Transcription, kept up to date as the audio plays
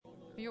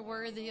You're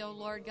worthy, O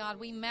Lord God.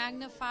 We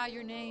magnify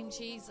your name,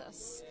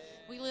 Jesus.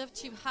 We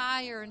lift you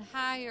higher and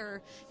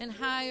higher and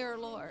higher,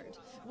 Lord.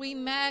 We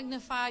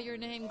magnify your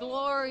name.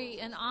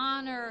 Glory and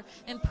honor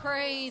and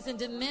praise and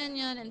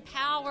dominion and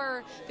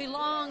power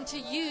belong to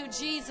you,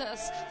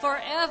 Jesus,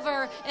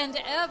 forever and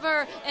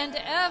ever and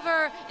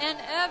ever and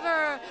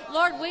ever.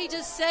 Lord, we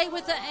just say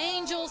with the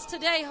angels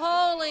today,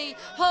 holy,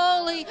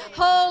 holy,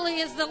 holy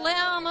is the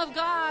Lamb of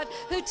God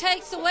who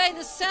takes away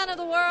the sin of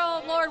the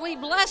world. Lord, we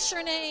bless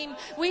your name.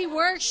 We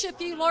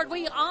worship you, Lord.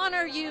 We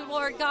honor you,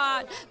 Lord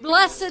God.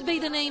 Blessed be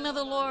the name of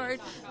the Lord.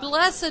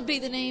 Blessed be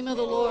the name of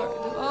the Lord.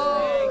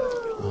 Oh.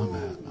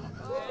 Amen.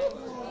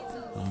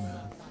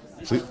 Amen.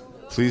 Amen.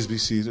 Please be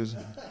seated.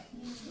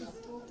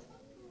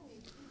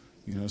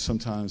 You know,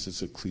 sometimes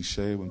it's a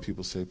cliche when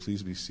people say,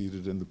 please be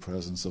seated in the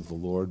presence of the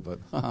Lord, but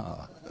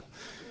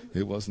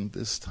it wasn't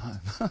this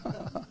time.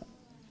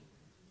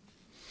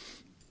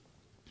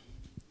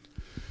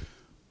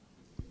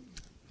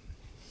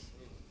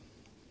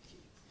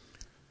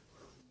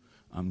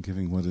 I'm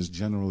giving what is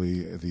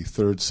generally the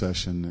third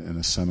session in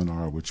a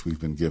seminar which we've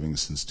been giving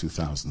since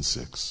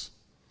 2006.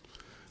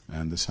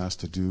 And this has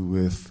to do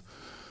with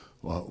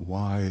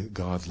why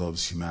God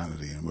loves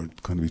humanity. And we're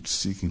going to be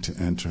seeking to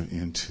enter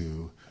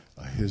into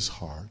his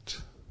heart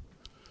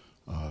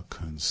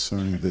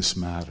concerning this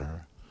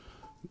matter.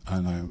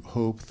 And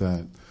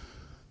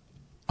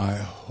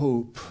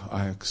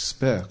I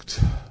expect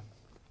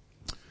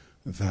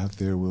that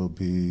there will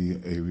be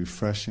a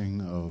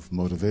refreshing of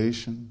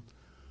motivation,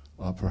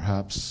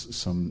 perhaps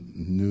some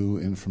new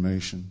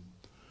information,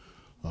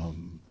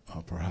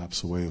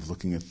 perhaps a way of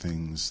looking at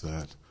things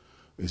that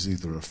is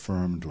either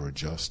affirmed or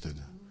adjusted.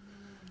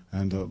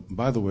 And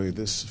by the way,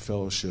 this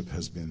fellowship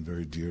has been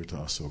very dear to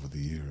us over the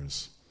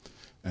years.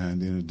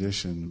 And in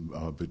addition,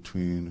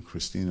 between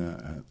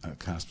Christina at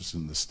Casperson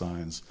and the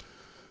Steins,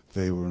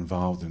 they were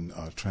involved in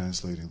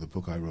translating the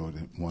book I wrote,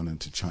 one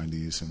into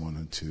Chinese and one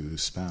into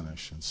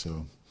Spanish. And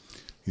so,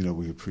 you know,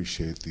 we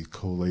appreciate the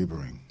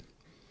co-laboring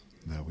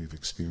that we've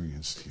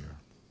experienced here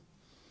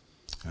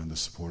and the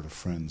support of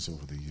friends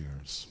over the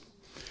years.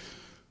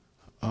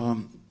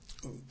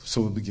 So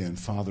we'll begin.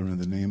 Father, in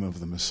the name of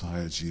the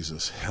Messiah,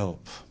 Jesus,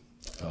 help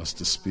us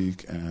to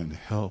speak and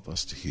help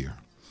us to hear.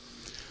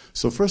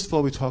 So first of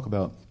all, we talk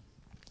about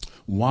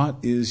what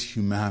is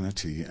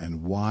humanity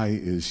and why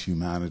is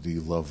humanity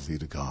lovely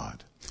to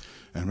God.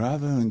 And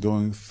rather than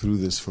going through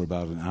this for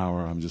about an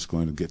hour, I'm just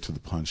going to get to the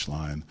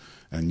punchline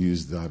and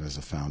use that as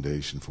a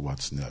foundation for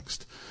what's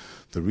next.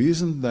 The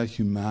reason that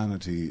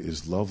humanity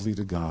is lovely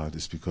to God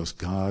is because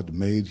God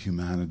made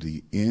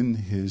humanity in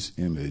his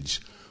image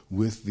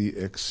with the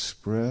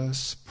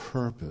express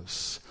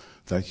purpose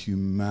that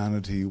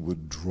humanity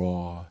would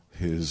draw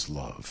his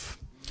love.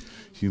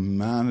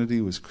 Humanity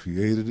was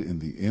created in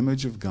the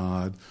image of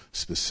God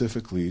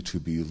specifically to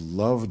be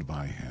loved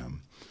by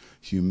him.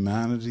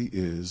 Humanity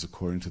is,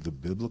 according to the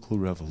biblical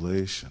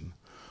revelation,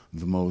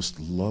 the most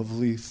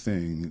lovely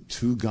thing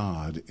to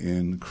God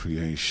in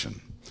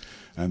creation.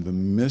 And the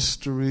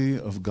mystery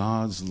of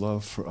God's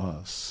love for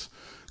us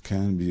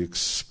can be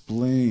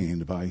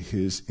explained by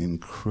his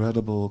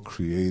incredible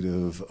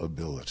creative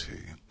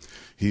ability.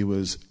 He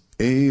was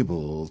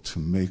able to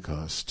make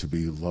us to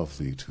be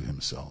lovely to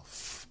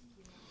himself.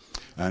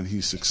 And he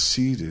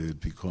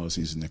succeeded because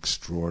he's an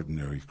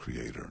extraordinary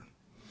creator.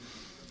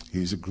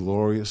 He's a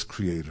glorious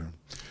creator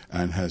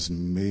and has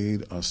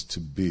made us to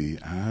be,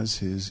 as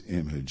his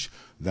image,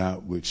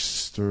 that which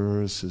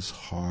stirs his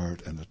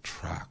heart and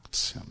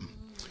attracts him.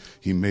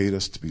 He made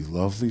us to be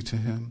lovely to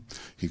him.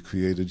 He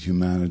created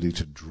humanity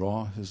to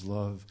draw his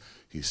love.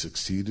 He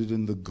succeeded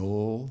in the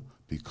goal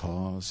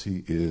because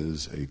he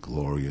is a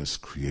glorious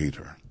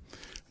creator.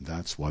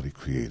 That's what he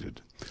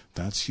created.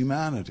 That's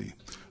humanity.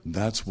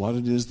 That's what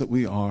it is that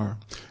we are,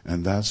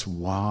 and that's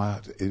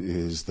what it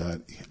is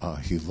that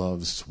he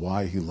loves,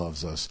 why he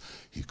loves us.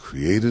 He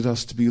created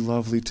us to be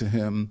lovely to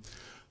him.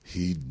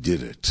 He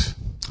did it.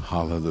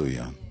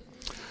 Hallelujah.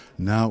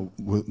 Now,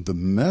 the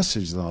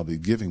message that I'll be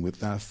giving with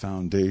that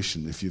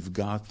foundation, if you've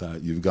got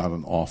that, you've got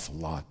an awful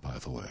lot, by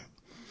the way.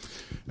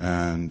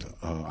 And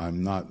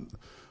I'm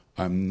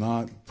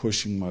not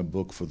pushing my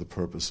book for the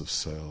purpose of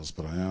sales,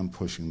 but I am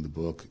pushing the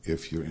book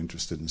if you're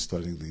interested in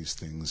studying these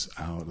things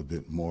out a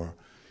bit more.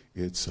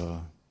 It's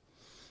a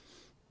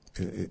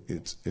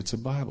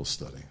Bible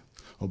study.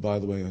 Oh, by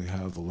the way, we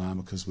have the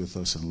Lamicas with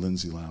us, and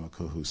Lindsay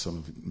Lamica, who some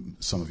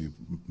of you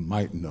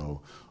might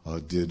know,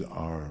 did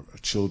our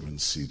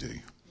children's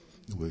CD.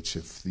 Which,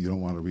 if you don't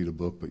want to read a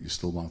book but you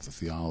still want the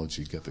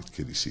theology, get the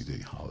kiddie CD.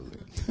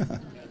 Hallelujah.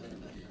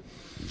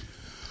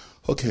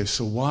 Okay,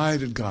 so why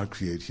did God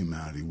create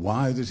humanity?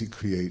 Why did he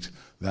create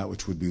that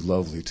which would be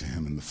lovely to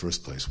him in the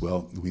first place?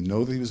 Well, we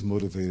know that he was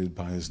motivated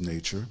by his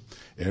nature.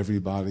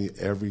 Everybody,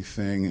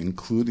 everything,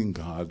 including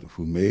God,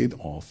 who made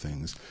all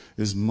things,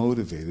 is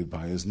motivated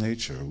by his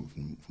nature.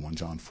 1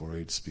 John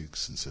 4:8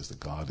 speaks and says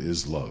that God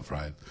is love,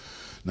 right?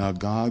 Now,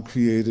 God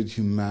created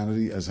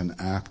humanity as an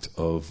act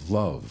of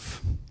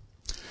love.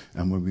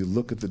 And when we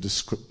look at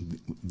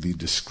the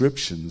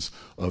descriptions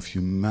of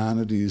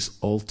humanity's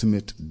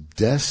ultimate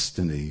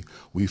destiny,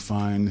 we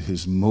find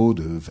his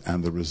motive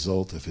and the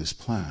result of his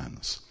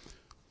plans.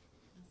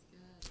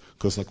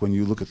 Because like when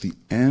you look at the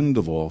end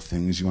of all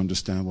things, you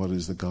understand what it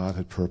is that God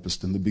had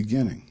purposed in the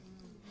beginning.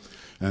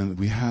 And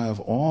we have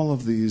all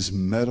of these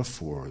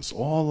metaphors,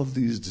 all of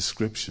these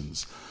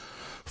descriptions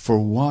for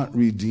what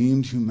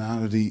redeemed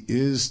humanity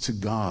is to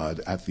God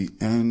at the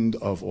end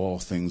of all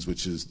things,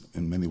 which is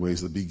in many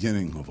ways the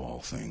beginning of all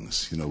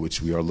things,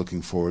 which we are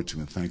looking forward to.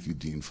 And thank you,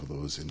 Dean, for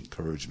those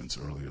encouragements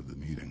earlier in the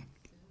meeting.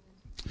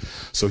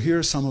 So here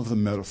are some of the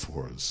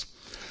metaphors.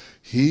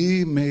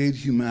 He made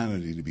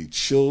humanity to be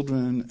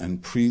children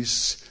and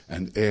priests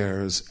and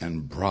heirs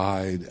and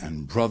bride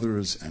and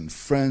brothers and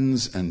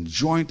friends and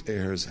joint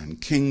heirs and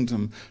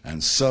kingdom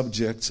and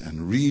subjects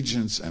and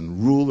regents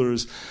and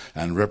rulers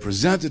and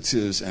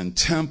representatives and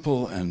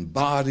temple and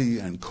body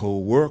and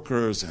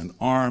co-workers and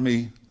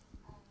army.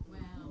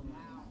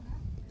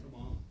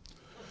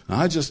 Now,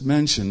 I just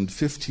mentioned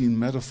 15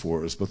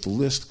 metaphors, but the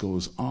list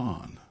goes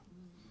on.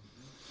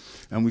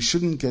 And we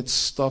shouldn't get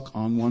stuck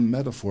on one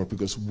metaphor,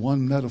 because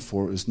one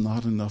metaphor is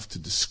not enough to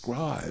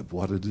describe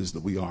what it is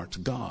that we are to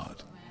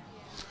God.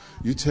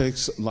 You take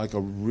like a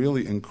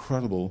really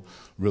incredible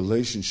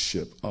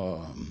relationship,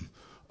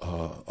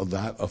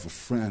 that of a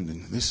friend,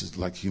 and this is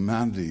like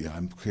humanity.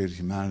 I created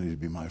humanity to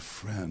be my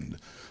friend,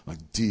 like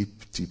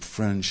deep, deep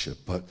friendship.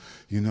 But,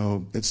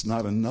 it's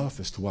not enough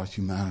as to what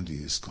humanity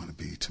is going to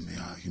be to me.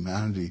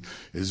 Humanity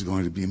is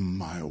going to be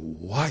my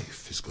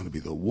wife, is going to be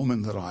the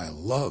woman that I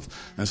love.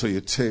 And so you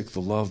take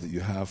the love that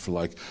you have for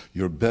like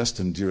your best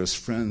and dearest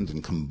friend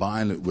and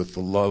combine it with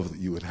the love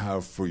that you would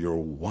have for your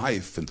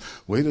wife. And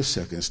wait a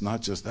second, it's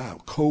not just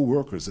that.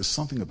 Co-workers, there's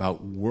something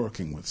about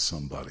working with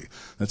somebody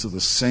that's of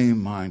the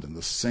same mind and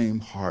the same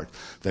heart,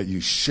 that you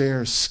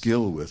share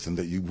skill with and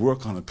that you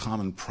work on a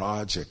common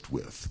project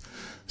with.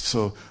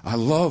 So I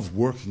love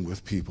working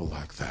with people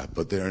like that,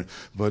 but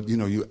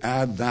you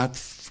add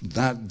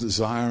that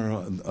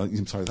desire,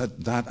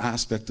 that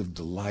aspect of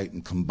delight,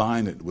 and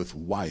combine it with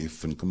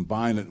wife, and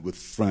combine it with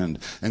friend,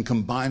 and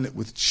combine it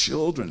with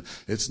children.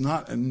 It's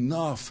not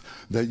enough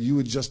that you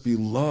would just be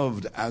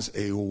loved as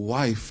a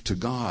wife to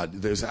God.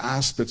 There's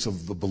aspects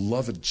of the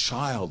beloved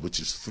child which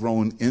is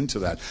thrown into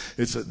that.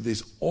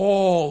 There's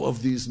all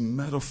of these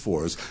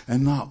metaphors,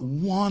 and not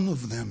one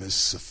of them is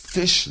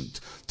sufficient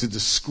to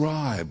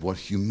describe what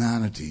humanity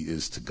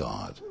is to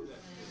God.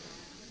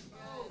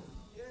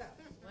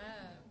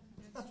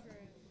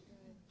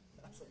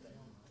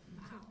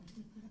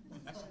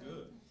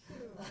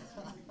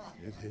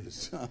 It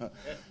is.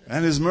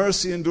 And his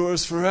mercy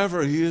endures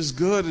forever. He is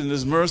good, and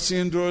his mercy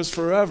endures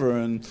forever.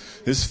 And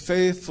his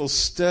faithful,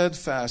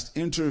 steadfast,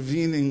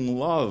 intervening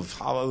love.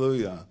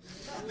 Hallelujah.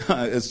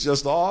 It's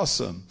just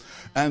awesome.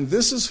 And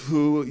this is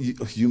who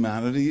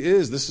humanity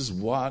is. This is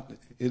what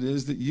it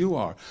is that you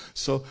are.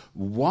 So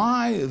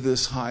why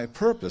this high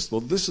purpose?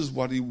 Well, this is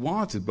what he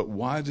wanted, but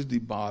why did he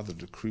bother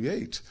to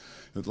create?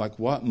 Like,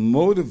 what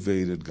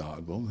motivated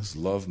God? Well, his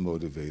love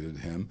motivated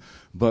him.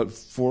 But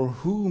for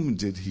whom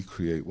did he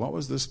create? What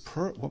was his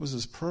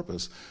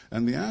purpose?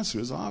 And the answer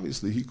is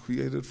obviously he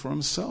created for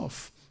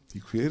himself. He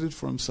created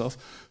for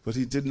himself, but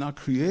he did not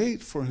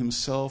create for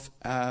himself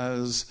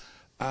as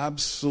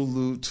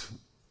absolute,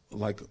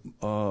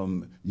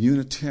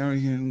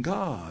 Unitarian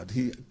God.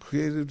 He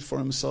created for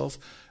himself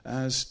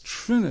as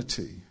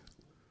Trinity,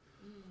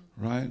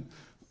 right?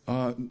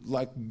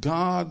 Like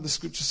God, the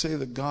scriptures say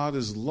that God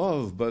is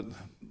love, but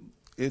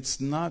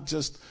it's not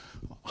just,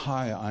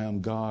 hi, I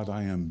am God,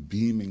 I am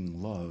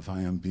beaming love,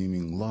 I am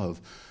beaming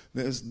love.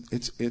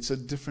 It's a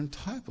different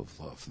type of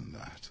love than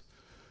that.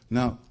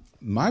 Now,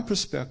 my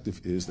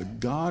perspective is that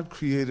God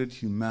created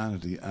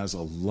humanity as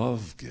a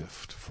love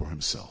gift for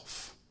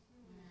himself.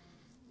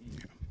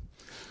 Yeah.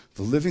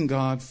 The living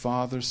God,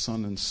 Father,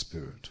 Son, and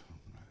Spirit.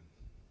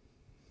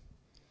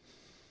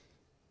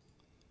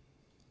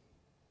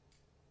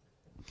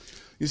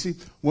 You see,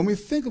 when we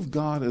think of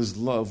God as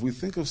love, we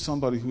think of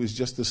somebody who is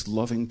just this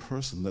loving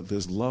person, that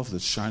there's love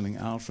that's shining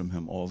out from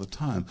him all the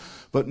time.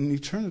 But in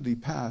eternity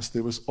past,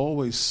 there was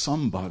always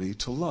somebody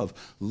to love.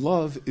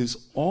 Love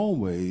is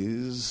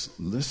always,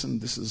 listen,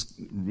 this is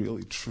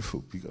really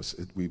true, because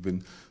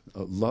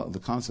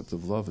the concept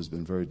of love has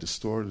been very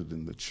distorted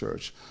in the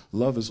church.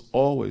 Love is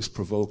always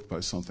provoked by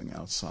something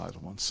outside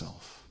of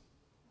oneself.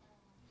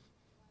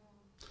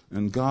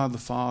 And God the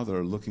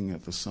Father, looking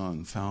at the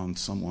Son, found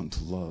someone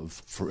to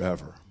love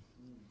forever.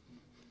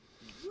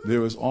 There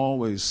was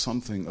always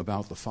something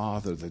about the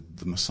Father that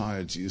the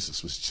Messiah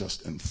Jesus was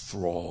just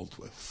enthralled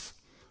with.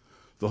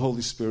 The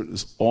Holy Spirit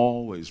is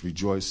always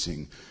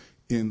rejoicing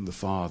in the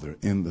Father,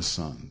 in the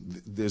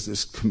Son. There's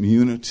this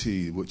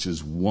community which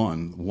is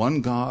one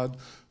God,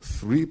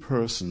 three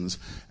persons,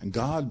 and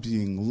God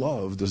being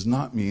love does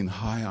not mean,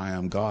 hi, I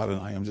am God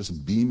and I am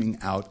just beaming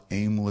out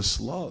aimless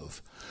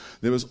love.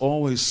 There was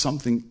always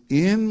something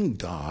in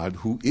God,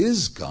 who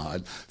is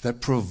God,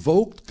 that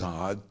provoked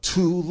God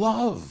to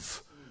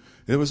love.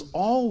 There was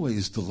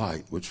always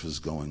delight which was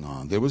going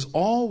on. There was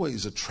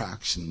always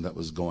attraction that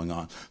was going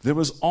on. There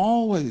was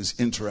always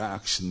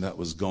interaction that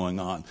was going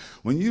on.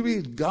 When you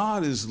read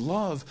God is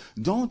love,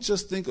 don't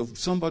just think of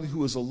somebody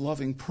who is a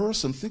loving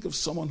person. Think of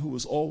someone who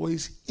was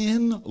always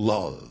in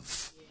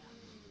love.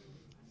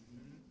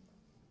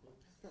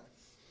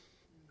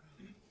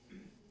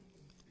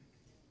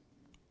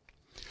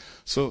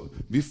 So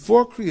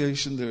before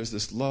creation, there's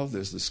this love,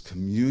 there's this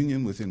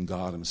communion within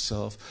God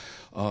himself.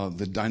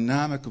 The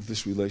dynamic of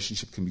this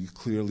relationship can be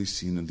clearly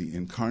seen in the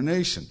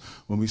incarnation.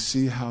 When we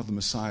see how the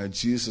Messiah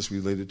Jesus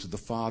related to the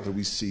Father,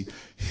 we see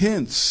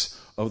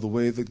hints of the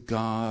way that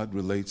God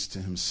relates to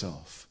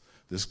himself.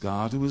 This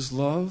God who is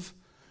love,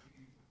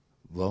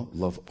 well,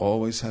 love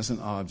always has an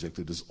object.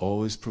 It is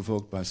always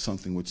provoked by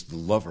something which the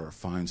lover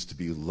finds to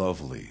be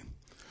lovely.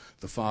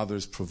 The Father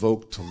is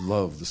provoked to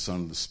love the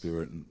Son and the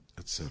Spirit,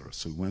 etc.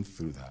 So we went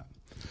through that.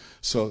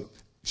 So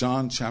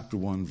John chapter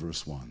 1,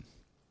 verse 1.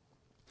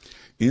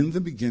 In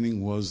the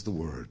beginning was the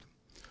Word.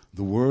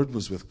 The Word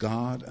was with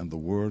God, and the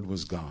Word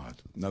was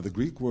God. Now the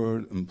Greek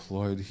word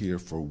employed here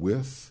for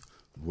with,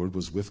 the word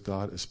was with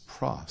God, is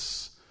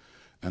pros.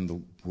 And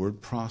the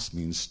word pros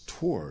means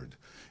toward.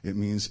 It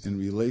means in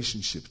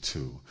relationship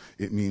to.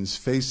 It means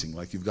facing,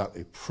 like you've got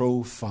a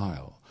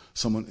profile.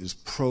 Someone is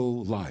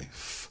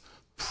pro-life.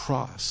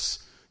 Pros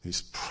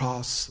is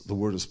pros, the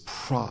word is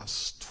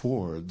pros,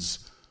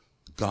 towards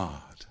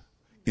God,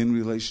 in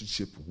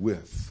relationship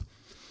with.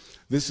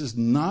 This is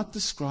not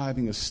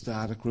describing a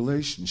static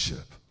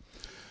relationship.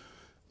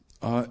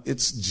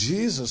 It's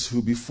Jesus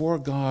who before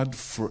God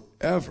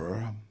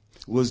forever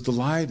was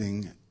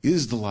delighting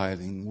in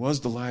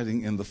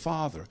the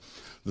Father.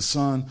 The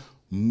Son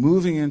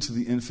moving into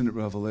the infinite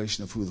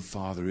revelation of who the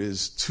Father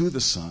is to the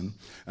Son,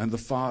 and the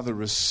Father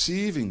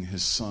receiving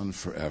his Son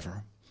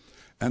forever.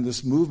 And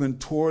this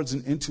movement towards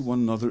and into one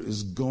another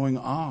is going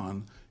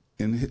on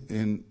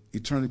in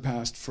eternity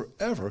past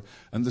forever.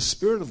 And the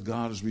Spirit of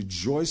God is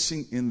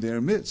rejoicing in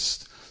their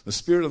midst. The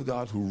Spirit of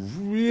God, who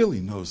really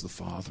knows the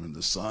Father and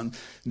the Son,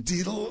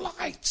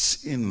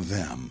 delights in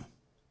them.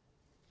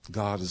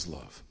 God is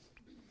love.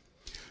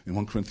 In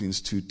 1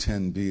 Corinthians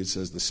 2:10b, it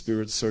says, the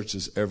Spirit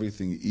searches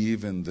everything,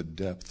 even the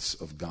depths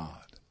of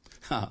God.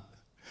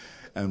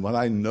 And what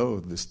I know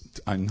this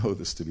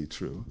to be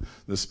true.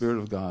 The Spirit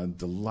of God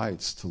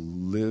delights to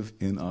live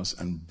in us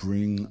and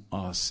bring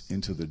us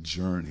into the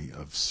journey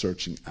of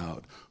searching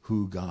out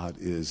who God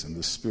is. And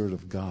the Spirit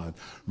of God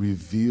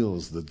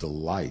reveals the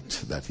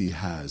delight that he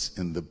has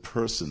in the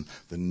person,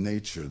 the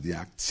nature, the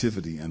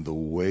activity, and the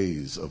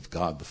ways of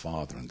God the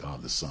Father and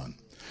God the Son.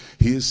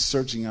 He is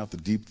searching out the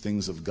deep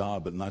things of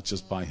God, but not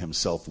just by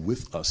himself,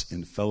 with us,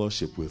 in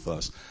fellowship with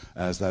us.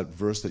 As that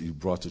verse that you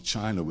brought to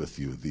China with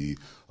you, the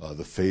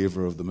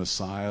favor of the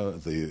Messiah,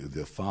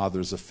 the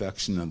Father's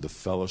affection, and the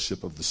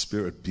fellowship of the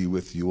Spirit be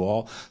with you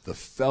all. The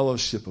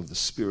fellowship of the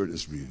Spirit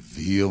is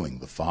revealing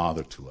the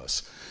Father to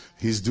us.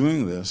 He's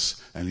doing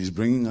this, and he's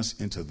bringing us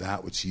into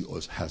that which he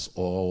has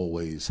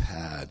always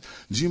had.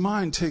 Do you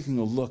mind taking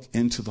a look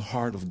into the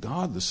heart of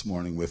God this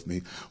morning with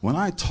me? When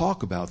I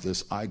talk about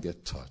this, I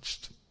get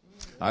touched.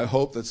 I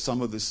hope that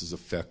some of this is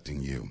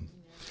affecting you.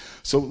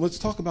 So let's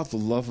talk about the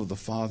love of the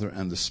Father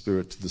and the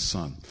Spirit to the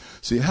Son.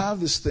 So you have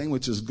this thing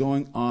which is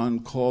going on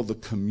called the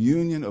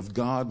communion of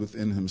God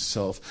within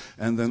himself,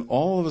 and then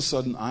all of a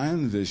sudden I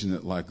envision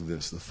it like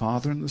this: the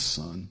Father and the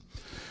Son,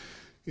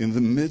 in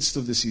the midst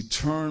of this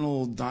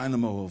eternal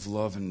dynamo of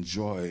love and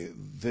joy,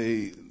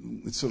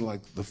 it's sort of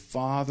like the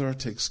Father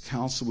takes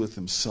counsel with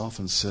himself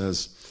and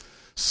says,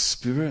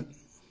 Spirit,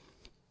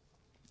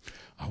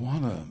 I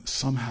want to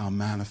somehow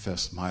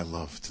manifest my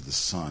love to the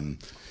Son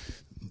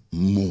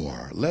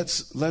more.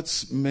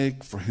 Let's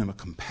make for him a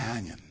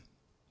companion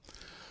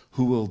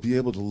who will be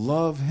able to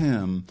love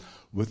him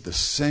with the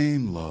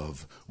same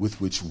love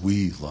with which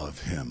we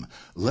love him.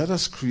 Let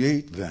us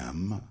create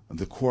them,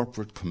 the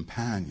corporate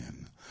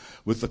companion,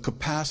 with the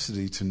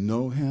capacity to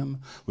know him,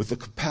 with the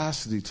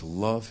capacity to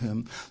love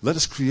him. Let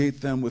us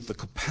create them with the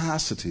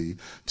capacity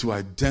to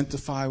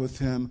identify with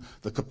him,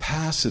 the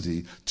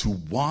capacity to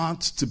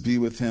want to be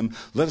with him.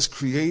 Let us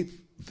create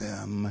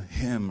them,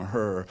 him,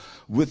 her,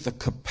 with the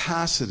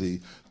capacity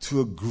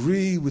to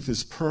agree with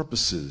his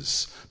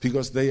purposes,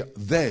 because this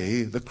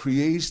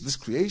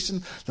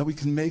creation that we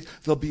can make,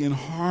 they'll be in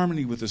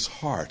harmony with his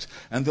heart,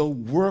 and they'll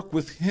work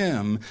with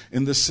him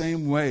in the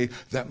same way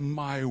that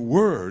my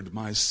word,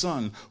 my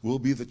Son, will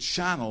be the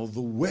channel,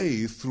 the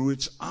way through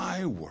which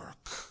I work.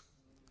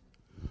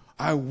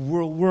 I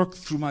will work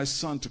through my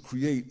Son to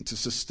create, to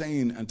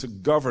sustain, and to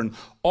govern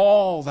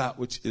all that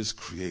which is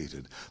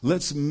created.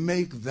 Let's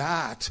make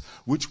that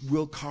which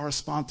will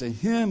correspond to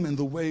him in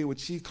the way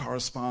which he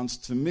corresponds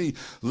to me.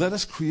 Let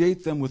us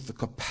create them with the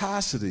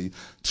capacity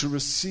to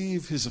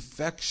receive his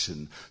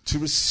affection, to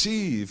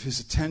receive his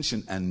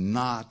attention, and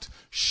not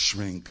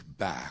shrink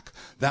back.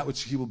 That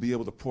which he will be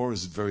able to pour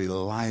his very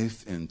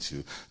life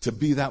into, to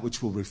be that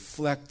which will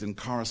reflect and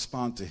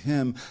correspond to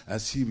him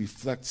as he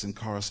reflects and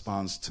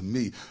corresponds to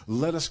me.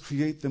 let us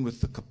create them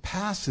with the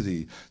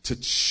capacity to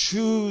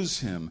choose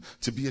him,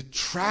 to be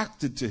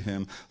attracted to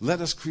him.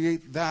 Let us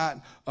create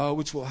that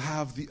which will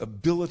have the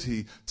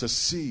ability to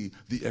see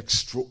the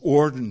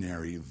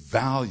extraordinary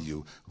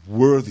value,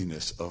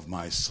 worthiness of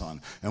my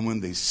son. And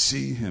when they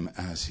see him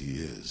as he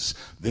is,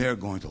 they're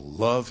going to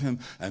love him,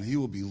 and he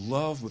will be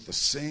loved with the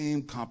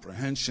same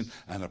comprehension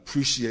and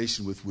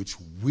appreciation with which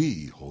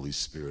we, Holy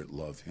Spirit,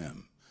 love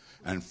him.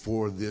 And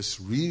for this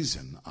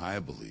reason, I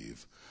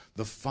believe,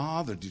 the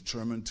Father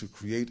determined to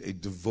create a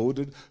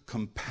devoted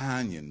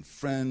companion,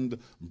 friend,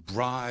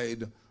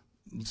 bride,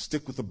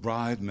 stick with the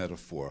bride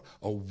metaphor,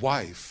 a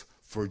wife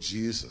for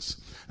Jesus.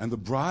 And the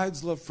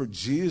bride's love for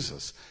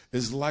Jesus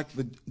is like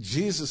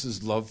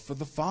Jesus' love for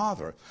the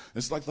Father.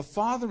 It's like the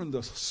Father and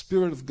the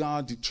Spirit of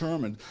God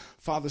determined.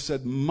 Father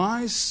said,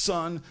 my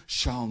son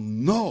shall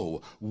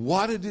know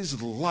what it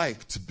is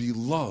like to be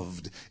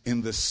loved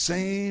in the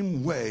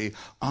same way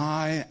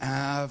I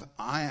have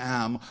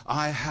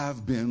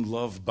been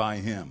loved by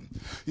him.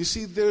 You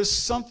see, there's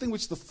something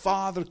which the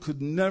Father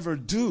could never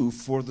do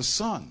for the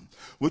Son,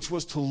 which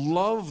was to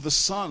love the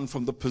Son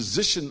from the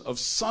position of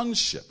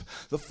sonship.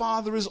 The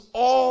Father is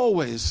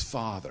always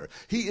Father.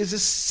 He is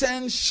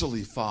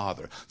essentially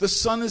Father. The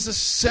Son is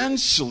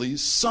essentially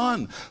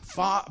Son.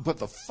 But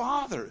the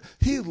Father,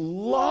 he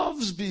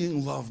loves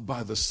being loved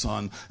by the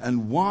Son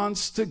and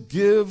wants to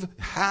give,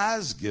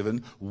 has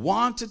given,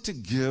 wanted to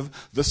give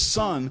the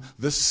Son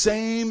the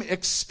same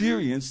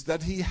experience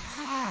that he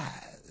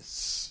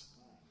has.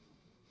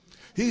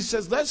 He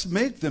says, let's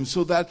make them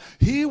so that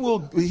he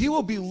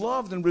will be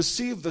loved and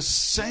receive the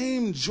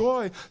same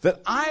joy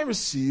that I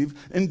receive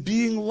in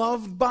being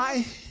loved by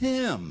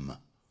him.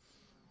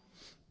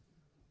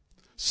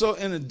 So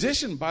in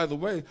addition, by the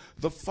way,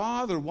 the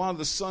Father wanted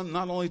the Son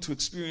not only to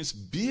experience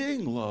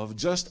being loved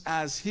just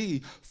as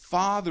he,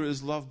 Father,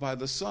 is loved by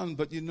the Son,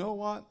 but you know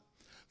what?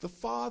 The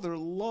Father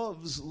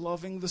loves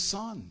loving the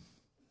Son.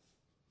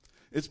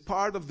 It's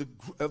part of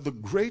the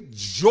great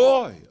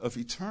joy of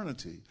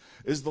eternity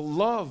is the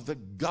love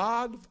that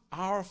God,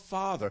 our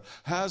Father,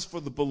 has for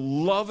the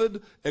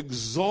beloved,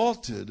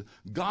 exalted,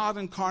 God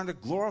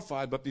incarnate,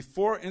 glorified, but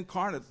before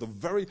incarnate, the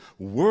very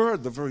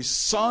Word, the very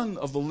Son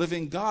of the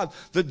living God,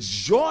 the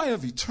joy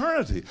of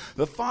eternity.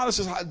 The Father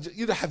says,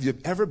 have you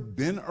ever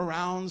been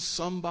around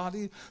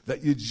somebody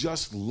that you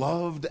just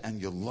loved and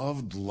you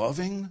loved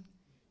loving?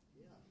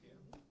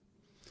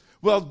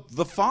 Well,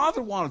 the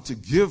Father wanted to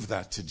give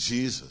that to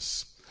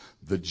Jesus.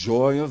 The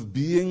joy of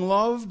being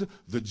loved,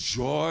 the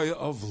joy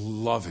of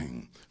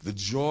loving. The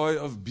joy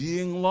of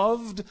being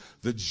loved,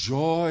 the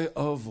joy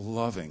of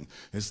loving.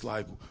 It's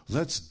like,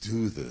 let's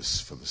do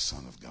this for the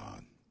Son of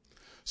God.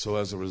 So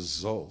as a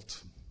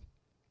result,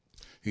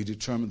 he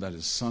determined that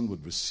his Son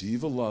would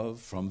receive a love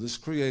from this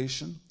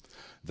creation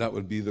that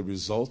would be the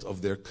result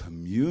of their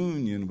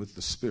communion with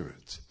the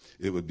Spirit.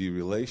 It would be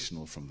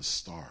relational from the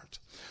start.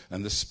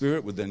 And the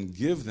Spirit would then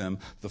give them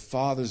the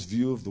Father's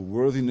view of the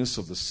worthiness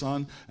of the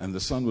Son, and the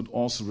Son would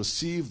also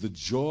receive the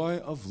joy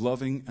of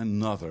loving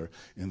another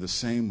in the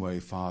same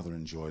way Father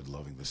enjoyed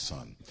loving the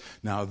Son.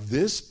 Now,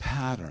 this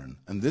pattern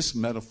and this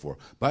metaphor,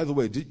 by the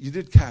way, you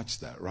did catch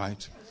that,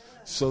 right?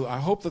 So I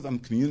hope that I'm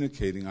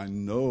communicating. I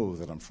know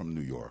that I'm from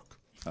New York.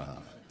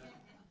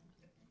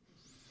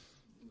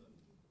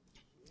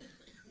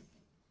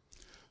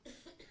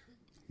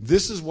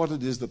 This is what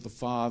it is that the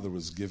Father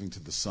was giving to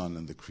the Son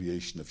in the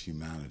creation of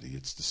humanity.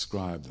 It's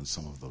described in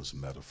some of those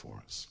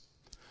metaphors.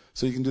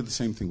 So you can do the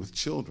same thing with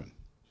children.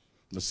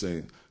 Let's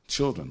say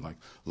children, like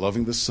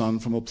loving the Son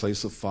from a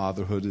place of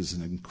fatherhood is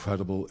an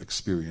incredible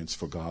experience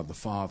for God the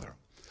Father,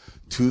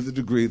 to the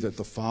degree that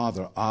the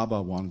Father,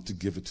 Abba, wanted to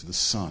give it to the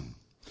Son.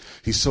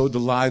 He so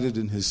delighted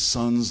in his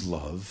Son's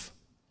love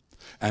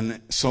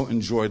and so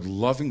enjoyed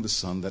loving the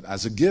Son that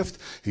as a gift,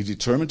 he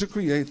determined to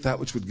create that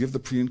which would give the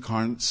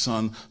pre-incarnate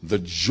Son the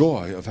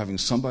joy of having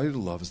somebody to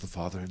love as the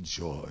Father had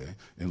joy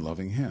in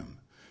loving him.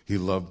 He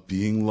loved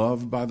being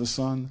loved by the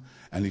Son,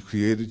 and he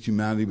created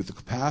humanity with the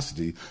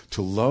capacity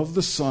to love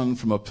the Son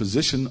from a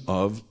position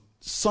of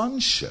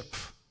sonship.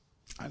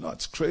 I know,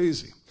 it's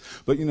crazy.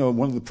 But you know,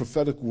 one of the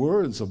prophetic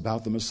words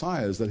about the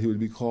Messiah is that he would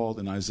be called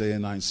in Isaiah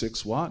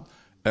 9:6 what?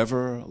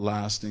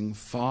 Everlasting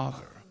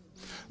Father.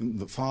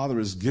 The Father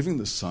is giving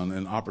the Son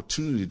an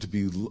opportunity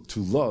to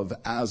love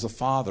as a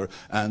father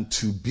and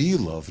to be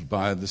loved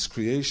by this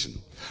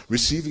creation,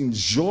 receiving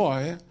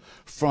joy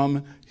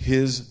from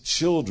his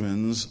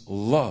children's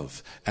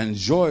love and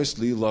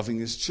joyously loving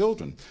his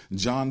children.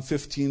 John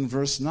 15,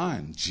 verse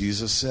 9,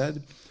 Jesus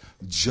said,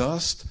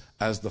 "Just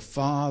as the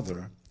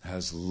Father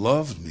has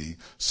loved me,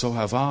 so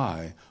have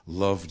I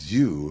loved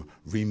you.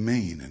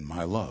 Remain in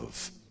my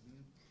love."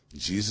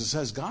 Jesus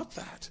has got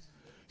that.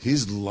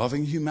 He's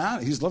loving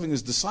humanity. He's loving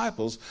his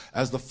disciples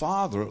as the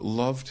Father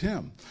loved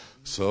him.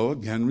 So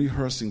again,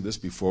 rehearsing this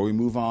before we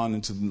move on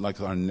into like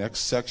our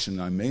next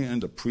section. I may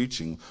end up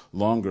preaching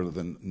longer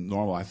than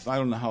normal. I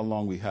don't know how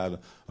long we had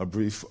a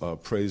brief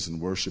praise and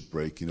worship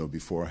break,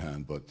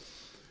 beforehand, but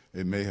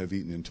it may have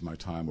eaten into my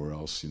time, or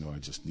else, I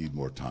just need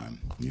more time,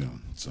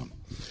 So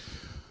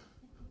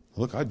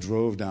Look, I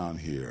drove down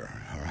here,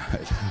 all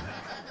right?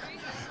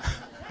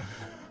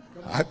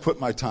 I put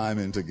my time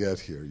in to get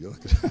here. You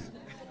look at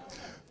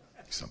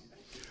so,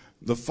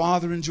 the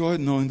Father enjoyed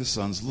knowing the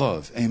Son's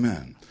love.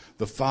 Amen.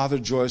 The Father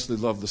joyously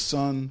loved the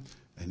Son,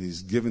 and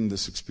he's given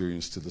this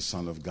experience to the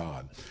Son of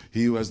God.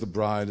 He who has the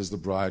bride is the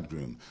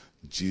bridegroom.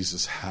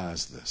 Jesus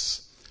has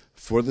this.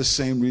 For the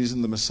same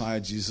reason, the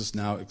Messiah Jesus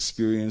now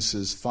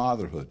experiences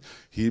fatherhood.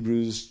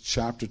 Hebrews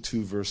chapter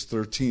 2, verse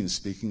 13,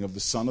 speaking of the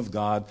Son of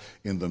God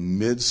in the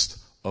midst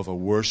of a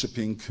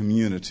worshiping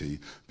community.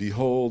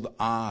 Behold,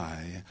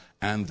 I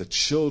and the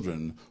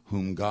children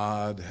whom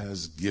God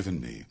has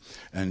given me.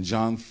 And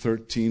John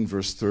 13,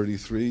 verse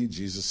 33,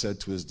 Jesus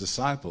said to his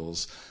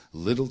disciples,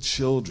 little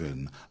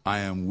children, I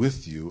am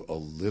with you a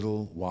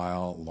little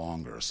while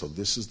longer. So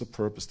this is the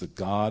purpose that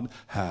God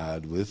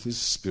had with his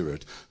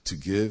Spirit, to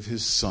give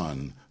his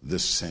Son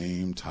this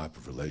same type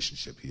of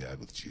relationship he had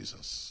with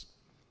Jesus.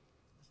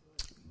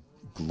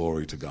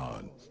 Glory to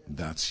God.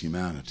 That's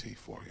humanity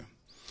for you.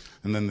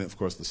 And then, of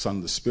course, the Son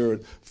and the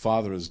Spirit.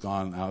 Father has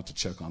gone out to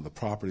check on the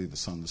property. The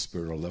Son and the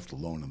Spirit are left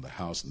alone in the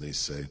house, and they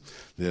say,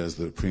 there's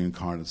the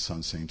pre-incarnate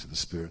Son saying to the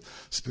Spirit,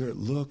 Spirit,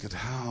 look at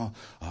how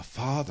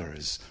Father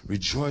is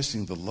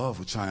rejoicing the love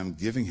which I am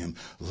giving him.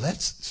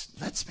 Let's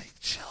make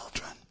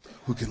children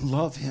who can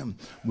love him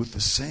with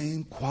the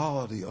same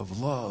quality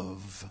of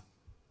love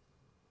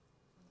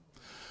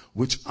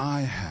which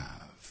I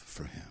have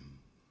for him.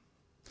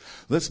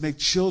 Let's make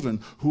children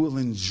who will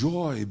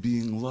enjoy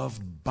being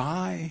loved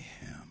by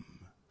him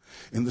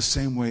in the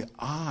same way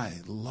I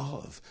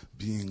love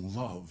being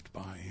loved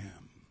by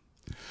him.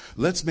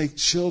 Let's make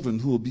children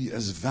who will be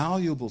as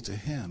valuable to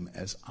him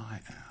as I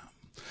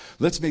am.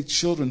 Let's make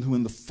children who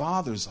in the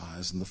Father's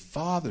eyes and the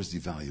Father's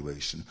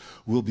evaluation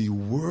will be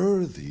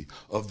worthy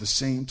of the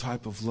same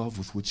type of love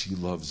with which he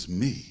loves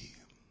me.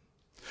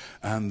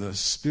 And the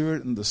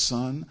Spirit and the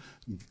Son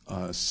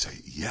say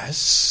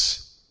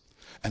yes.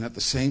 And at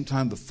the same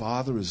time, the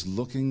Father is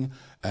looking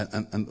at,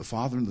 and the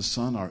Father and the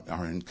Son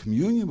are in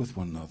communion with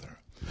one another.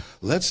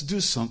 Let's do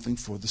something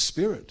for the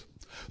Spirit.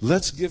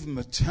 Let's give him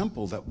a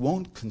temple that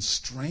won't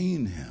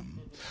constrain him,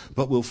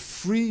 but will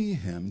free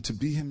him to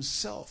be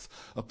himself,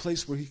 a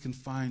place where he can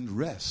find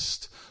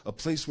rest, a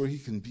place where he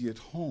can be at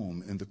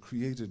home in the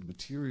created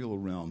material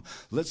realm.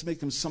 Let's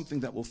make him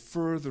something that will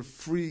further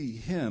free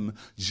him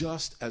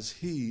just as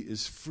he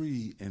is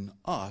free in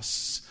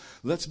us.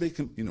 Let's make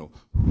him,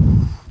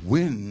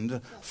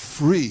 wind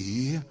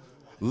free.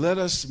 Let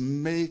us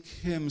make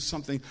him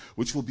something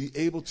which will be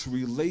able to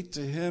relate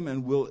to him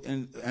and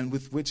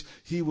with which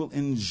he will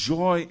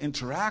enjoy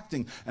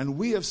interacting. And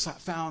we have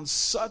found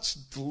such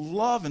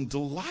love and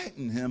delight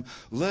in him.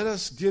 Let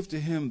us give to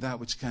him that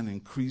which can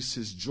increase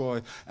his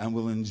joy and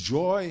will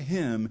enjoy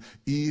him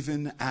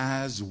even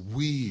as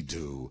we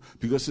do.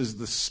 Because it's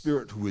the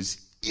Spirit who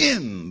is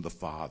in the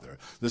Father.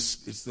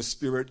 It's the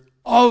Spirit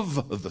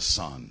of the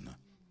Son.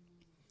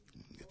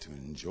 We get to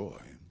enjoy.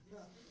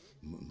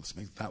 Let's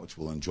make that which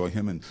will enjoy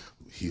him, and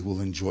he will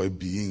enjoy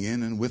being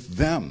in and with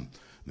them.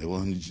 They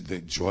will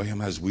enjoy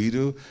him as we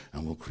do,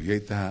 and we'll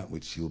create that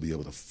which he'll be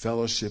able to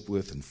fellowship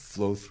with and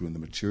flow through in the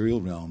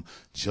material realm,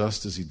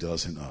 just as he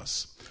does in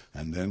us.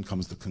 And then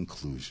comes the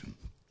conclusion.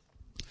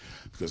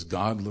 Because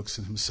God looks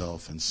at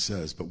himself and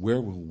says, but where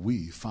will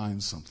we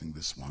find something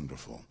this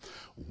wonderful?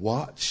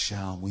 What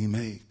shall we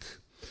make?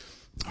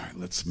 All right,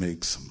 let's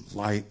make some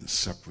light and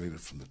separate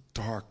it from the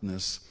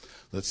darkness.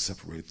 Let's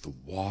separate the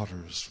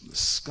waters from the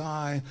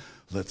sky.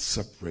 Let's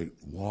separate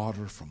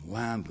water from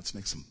land. Let's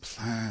make some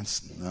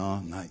plants. No,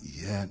 not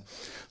yet.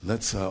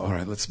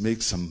 Let's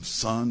make some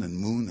sun and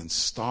moon and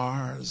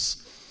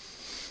stars.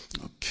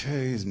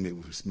 Okay,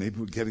 maybe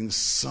we're getting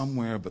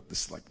somewhere, but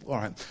all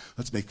right,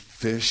 let's make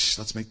fish.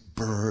 Let's make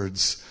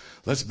birds.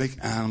 Let's make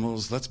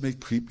animals. Let's make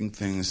creeping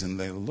things. And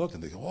they look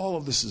and they go, all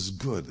of this is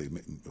good.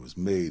 It was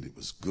made. It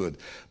was good.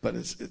 But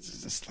it's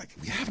just like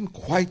we haven't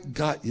quite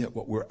got yet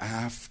what we're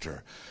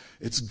after.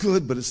 It's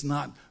good, but it's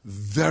not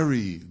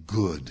very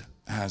good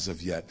as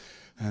of yet.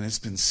 And it's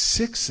been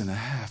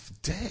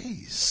 6.5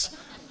 days.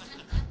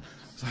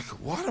 It's like,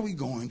 what are we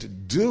going to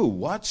do?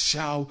 What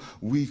shall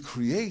we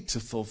create to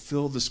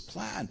fulfill this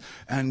plan?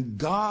 And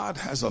God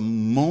has a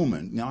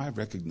moment. Now, I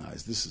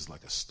recognize this is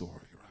like a story,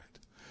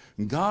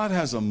 right? God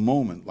has a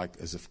moment, like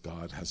as if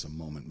God has a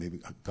moment.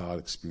 Maybe God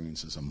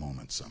experiences a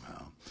moment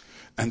somehow.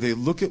 And they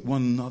look at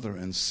one another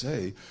and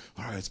say,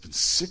 all right, it's been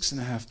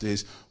 6.5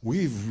 days.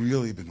 We've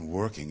really been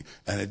working,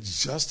 and it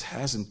just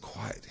hasn't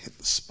quite hit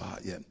the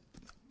spot yet.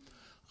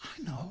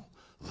 I know.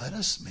 Let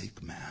us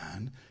make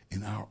man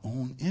in our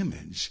own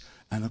image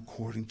and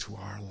according to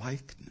our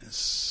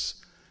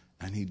likeness.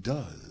 And he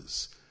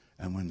does.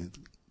 And when it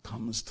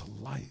comes to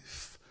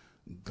life,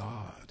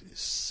 God is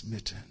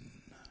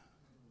smitten.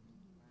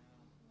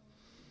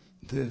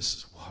 This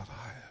is what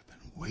I have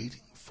been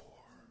waiting for.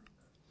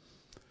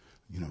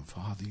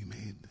 Father, you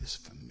made this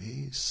for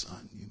me.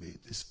 Son, you made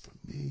this for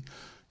me.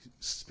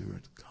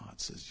 Spirit,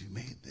 God says, you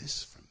made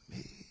this for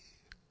me.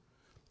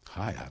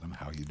 Hi, Adam,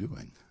 how are you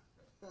doing?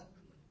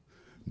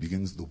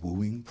 Begins the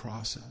wooing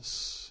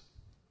process.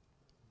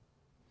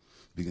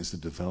 begins to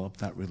develop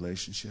that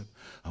relationship,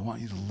 I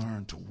want you to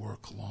learn to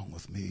work along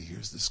with me.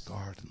 Here's this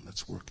garden.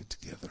 Let's work it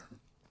together.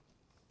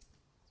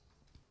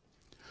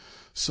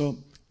 So,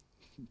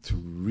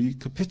 to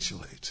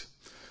recapitulate,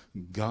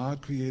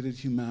 God created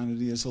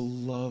humanity as a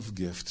love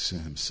gift to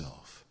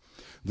himself.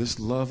 This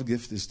love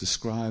gift is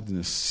described in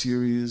a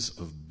series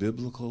of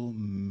biblical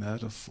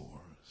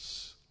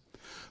metaphors.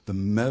 The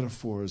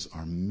metaphors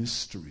are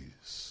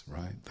mysteries,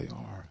 right? They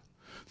are.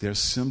 They're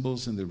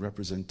symbols and they're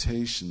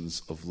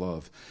representations of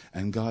love.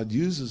 And God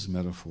uses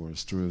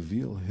metaphors to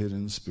reveal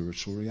hidden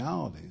spiritual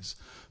realities.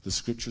 The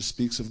scripture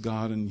speaks of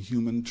God in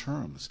human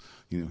terms.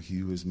 He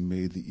who has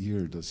made the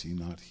ear, does he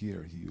not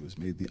hear? He who has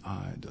made the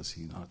eye, does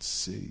he not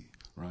see?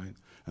 Right?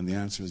 And the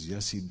answer is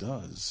yes, he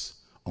does.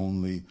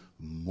 Only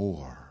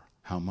more.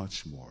 How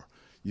much more?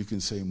 You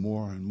can say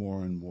more and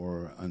more and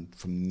more, and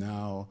from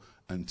now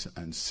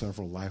and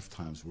several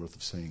lifetimes worth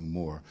of saying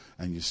more,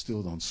 and you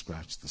still don't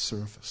scratch the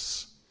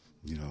surface.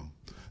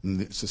 And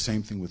it's the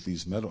same thing with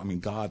these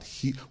God,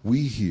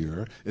 we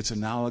hear, it's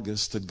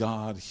analogous to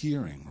God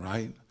hearing,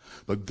 right?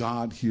 But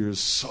God hears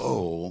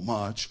so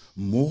much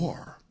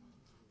more.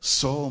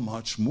 So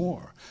much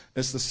more.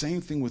 It's the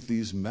same thing with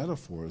these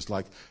metaphors.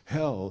 Like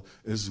hell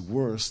is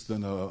worse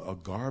than a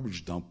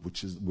garbage dump,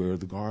 which is where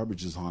the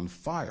garbage is on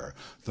fire.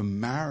 The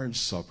marriage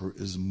supper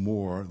is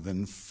more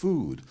than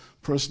food.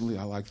 Personally,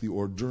 I like the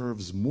hors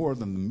d'oeuvres more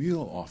than the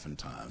meal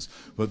oftentimes.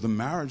 But the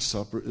marriage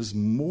supper is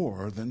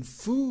more than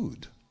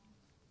food.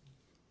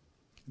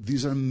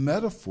 These are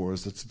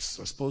metaphors that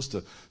are supposed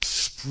to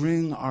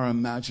spring our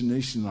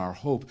imagination and our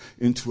hope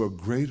into a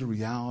greater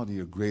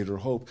reality, a greater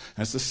hope.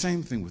 And it's the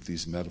same thing with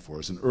these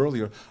metaphors. And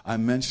earlier, I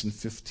mentioned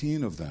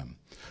 15 of them.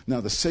 Now,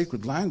 the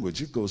sacred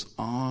language, it goes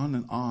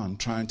on,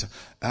 trying to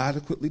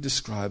adequately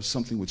describe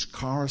something which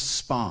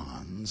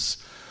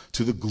corresponds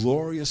to the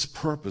glorious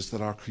purpose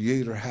that our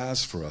Creator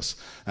has for us.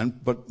 And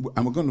we're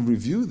going to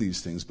review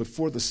these things, but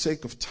for the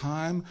sake of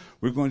time,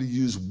 we're going to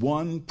use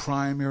one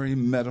primary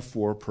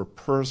metaphor per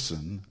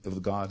person of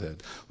the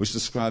Godhead, which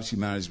describes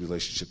humanity's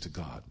relationship to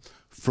God.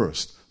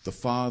 First, the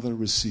Father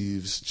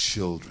receives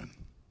children.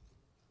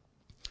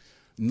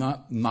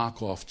 Not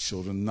knockoff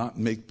children, not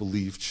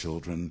make-believe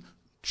children,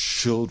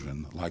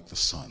 children like the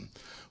Son.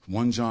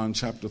 1 John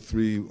chapter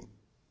 3,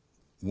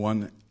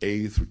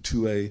 1a through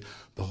 2a,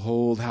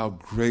 behold how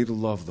great a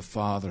love the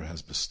Father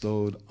has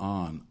bestowed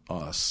on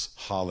us,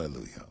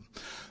 hallelujah,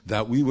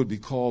 that we would be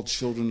called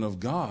children of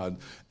God,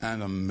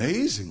 and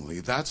amazingly,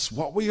 that's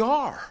what we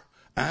are,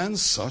 and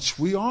such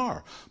we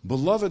are.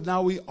 Beloved,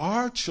 now we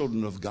are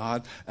children of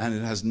God, and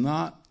it has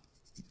not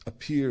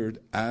appeared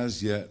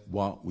as yet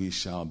what we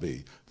shall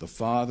be. The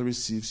Father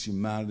receives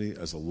humanity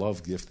as a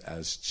love gift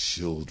as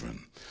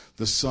children.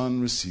 The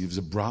Son receives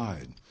a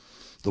bride.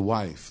 The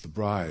wife, the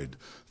bride,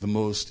 the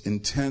most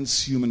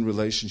intense human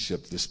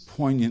relationship, this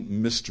poignant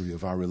mystery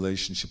of our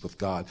relationship with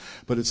God.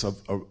 But it's a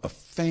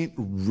faint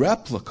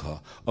replica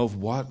of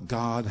what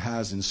God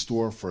has in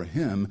store for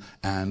him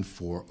and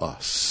for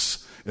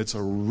us. It's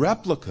a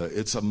replica.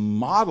 It's a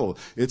model.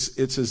 It's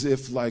as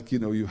if, like,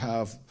 you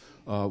have,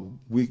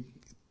 we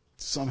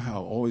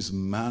somehow always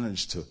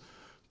manage to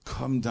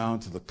come down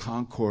to the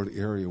Concord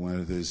area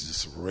when there's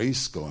this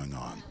race going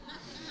on.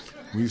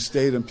 We've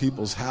stayed in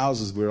people's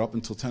houses. We're up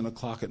until 10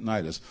 o'clock at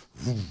night. It's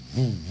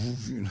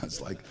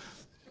like,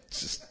 it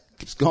just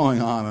keeps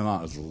going on and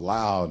on. It's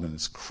loud and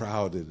it's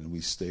crowded, and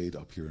we stayed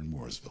up here in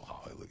Mooresville.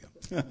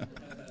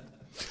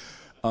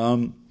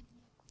 Hallelujah.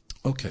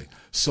 Okay,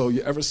 so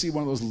you ever see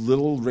one of those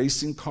little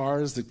racing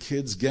cars that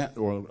kids get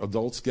or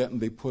adults get and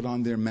they put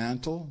on their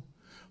mantle?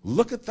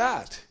 Look at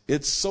that.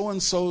 It's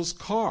so-and-so's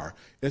car.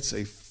 It's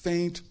a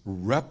faint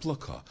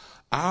replica.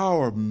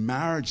 Our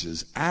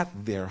marriages at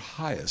their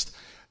highest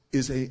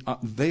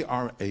they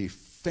are a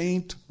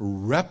faint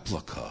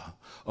replica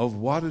of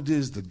what it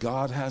is that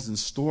God has in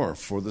store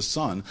for the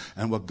Son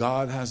and what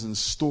God has in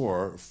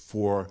store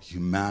for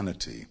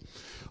humanity.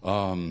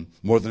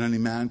 More than any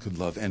man could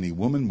love any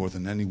woman, more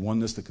than any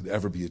oneness that could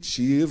ever be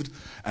achieved.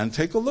 And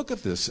take a look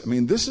at this.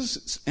 This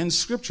is in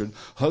Scripture.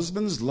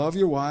 Husbands, love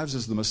your wives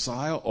as the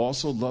Messiah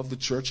also loved the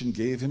church and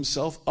gave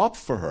himself up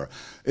for her.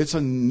 It's a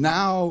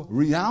now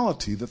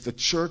reality that the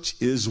church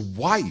is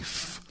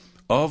wife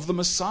of the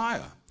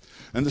Messiah.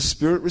 And the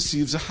Spirit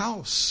receives a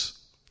house.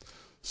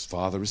 His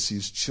Father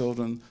receives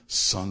children.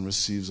 Son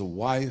receives a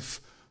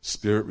wife.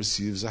 Spirit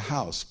receives a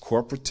house.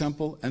 Corporate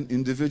temple and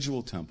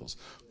individual temples.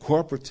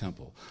 Corporate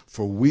temple.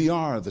 For we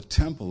are the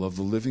temple of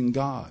the living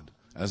God.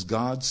 As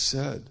God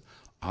said,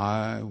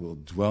 I will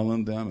dwell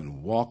in them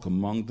and walk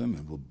among them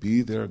and will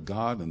be their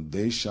God, and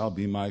they shall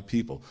be my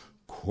people.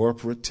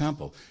 Corporate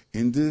temple.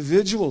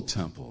 Individual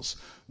temples.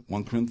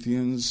 1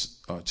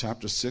 Corinthians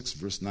chapter 6,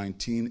 verse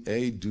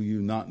 19a, do you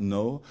not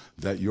know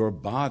that your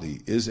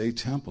body is a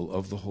temple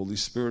of the Holy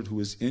Spirit who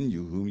is in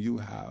you, whom you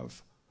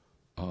have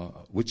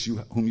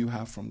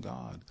from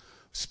God?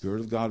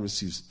 Spirit of God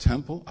receives a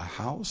temple, a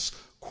house,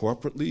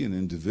 corporately and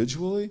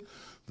individually.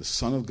 The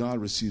Son of God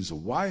receives a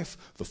wife.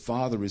 The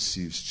Father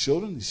receives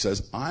children. He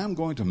says, I am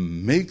going to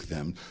make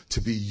them to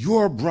be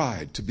your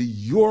bride, to be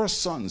your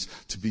sons,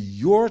 to be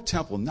your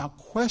temple. Now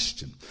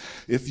question,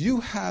 if you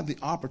had the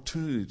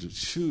opportunity to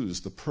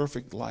choose the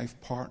perfect life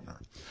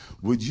partner,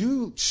 would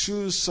you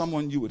choose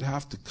someone you would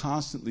have to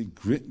constantly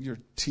grit your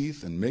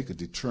teeth and make a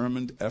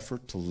determined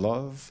effort to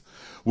love?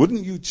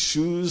 Wouldn't you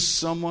choose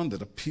someone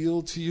that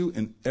appealed to you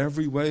in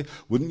every way?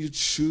 Wouldn't you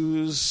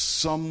choose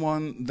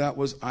someone that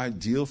was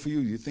ideal for you?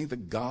 You think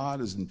that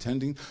God is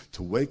intending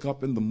to wake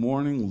up in the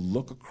morning,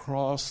 look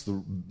across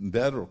the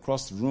bed or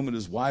across the room at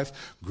his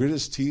wife, grit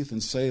his teeth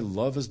and say,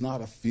 love is not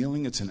a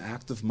feeling, it's an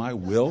act of my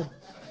will?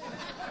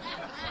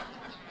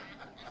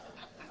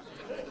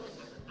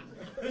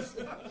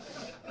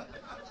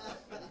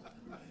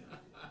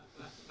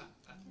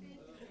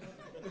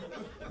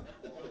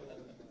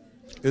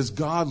 Is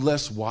God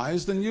less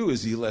wise than you?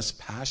 Is he less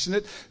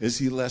passionate? Is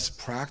he less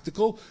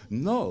practical?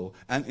 No.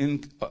 And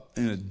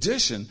in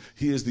addition,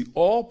 he is the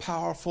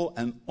all-powerful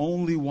and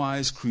only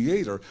wise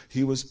creator.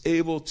 He was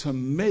able to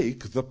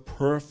make the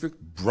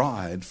perfect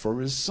bride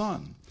for his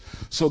son.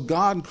 So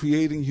God,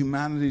 creating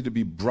humanity to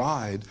be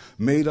bride,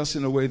 made us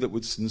in a way that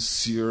would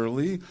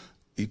sincerely,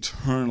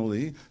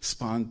 eternally,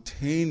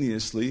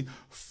 spontaneously,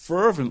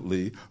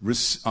 fervently,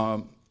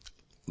 let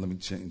me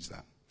change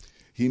that.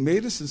 He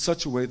made us in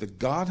such a way that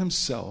God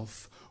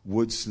himself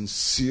would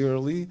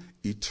sincerely,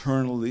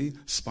 eternally,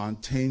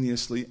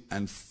 spontaneously,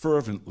 and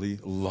fervently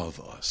love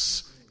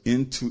us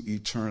into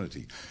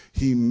eternity.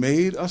 He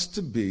made us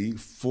to be,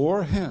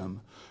 for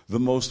him, the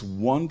most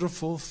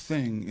wonderful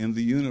thing in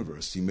the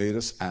universe. He made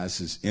us as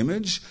his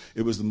image.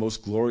 It was the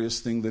most glorious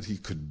thing that he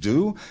could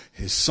do.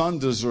 His son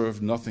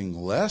deserved nothing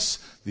less.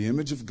 The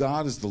image of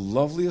God is the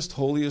loveliest,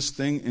 holiest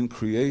thing in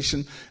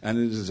creation, and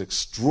it is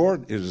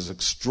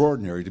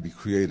extraordinary to be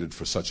created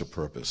for such a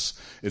purpose.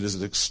 It is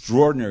an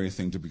extraordinary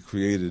thing to be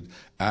created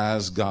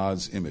as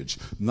God's image.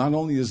 Not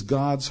only is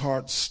God's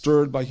heart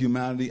stirred by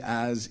humanity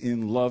as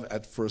in love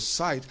at first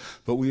sight,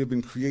 but we have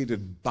been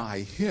created by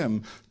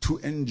him to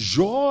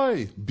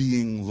enjoy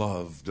being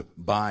loved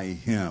by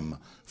him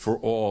for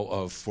all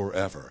of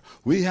forever.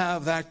 We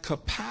have that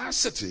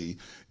capacity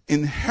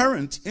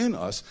inherent in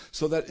us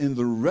so that in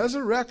the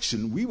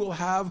resurrection we will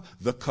have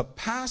the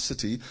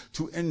capacity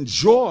to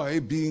enjoy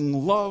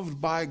being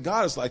loved by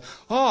God. It's like,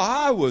 oh,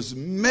 I was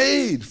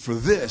made for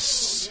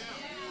this.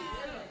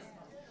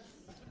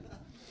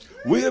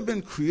 We have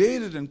been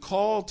created and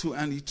called to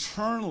an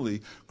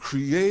eternally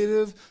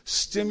creative,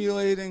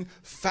 stimulating,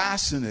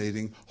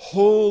 fascinating,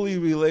 holy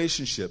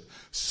relationship.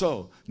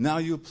 So, now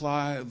you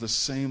apply the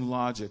same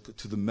logic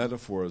to the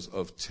metaphors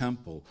of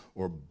temple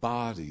or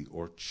body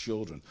or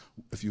children.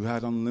 If you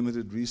had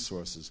unlimited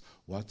resources,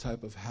 what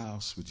type of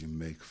house would you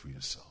make for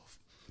yourself?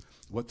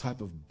 What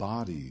type of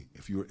body,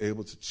 if you were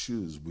able to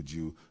choose, would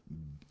you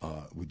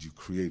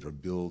create or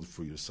build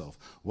for yourself?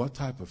 What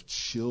type of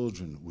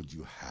children would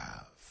you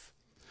have?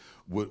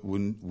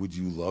 Would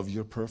you love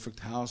your perfect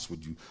house?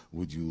 Would you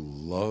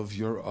love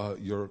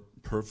your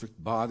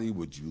perfect body?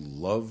 Would you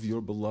love your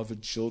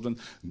beloved children?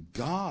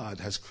 God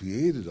has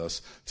created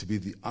us to be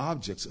the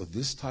objects of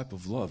this type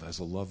of love as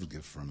a love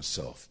gift for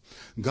himself.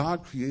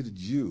 God created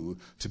you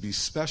to be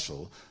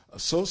special,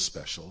 so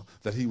special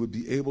that he would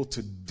be able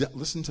to,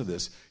 listen to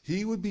this,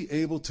 he would be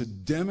able to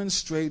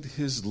demonstrate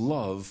his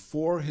love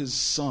for his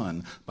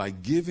son by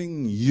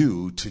giving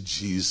you to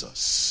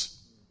Jesus.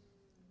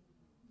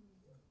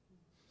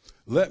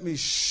 Let me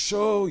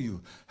show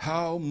you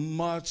how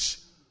much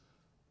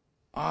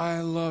I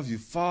love you.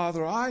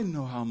 Father, I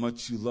know how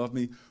much you love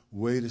me.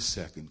 Wait a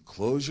second.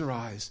 Close your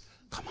eyes.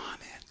 Come on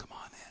in. Come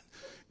on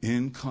in.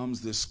 In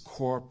comes this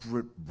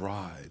corporate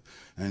bride.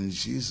 And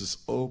Jesus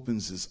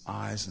opens his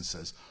eyes and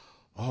says,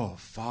 oh,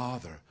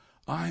 Father,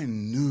 I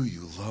knew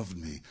you loved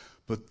me,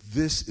 but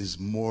this is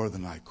more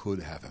than I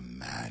could have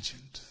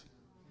imagined.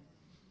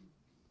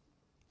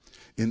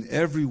 In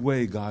every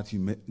way, God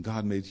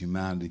made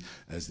humanity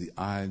as the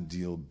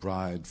ideal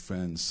bride,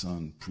 friend,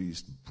 son,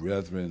 priest,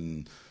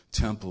 brethren,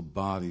 temple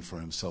body for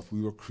himself.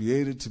 We were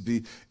created to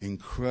be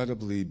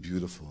incredibly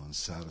beautiful and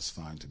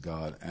satisfying to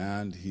God,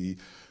 and he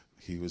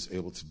was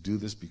able to do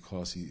this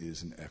because he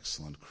is an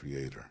excellent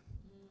creator.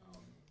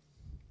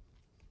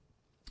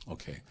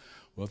 Okay.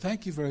 Well,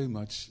 thank you very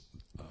much,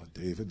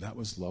 David. That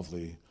was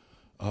lovely.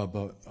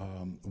 But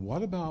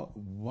what about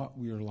what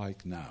we are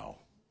like now?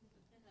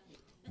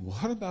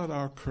 What about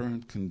our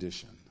current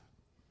condition?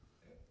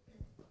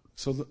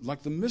 So,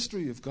 like the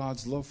mystery of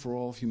God's love for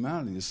all of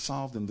humanity is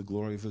solved in the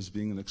glory of his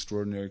being an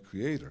extraordinary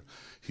creator.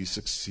 He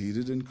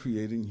succeeded in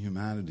creating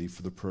humanity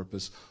for the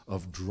purpose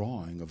of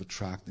drawing, of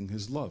attracting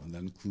his love, and that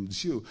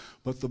includes you.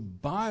 But the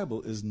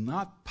Bible is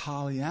not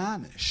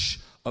Pollyannish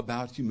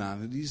about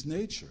humanity's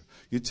nature.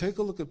 You take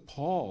a look at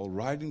Paul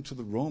writing to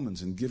the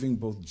Romans and giving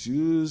both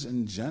Jews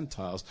and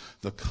Gentiles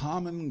the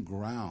common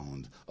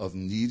ground of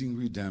needing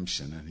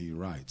redemption, and he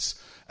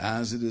writes,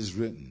 as it is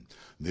written,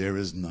 there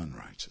is none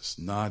righteous,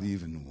 not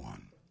even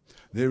one.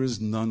 There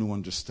is none who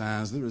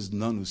understands. There is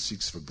none who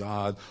seeks for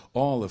God.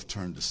 All have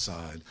turned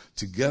aside.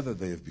 Together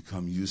they have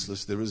become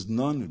useless. There is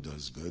none who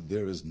does good.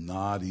 There is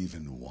not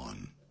even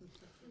one.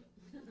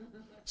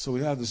 So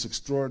we have this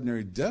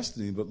extraordinary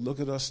destiny, but look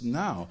at us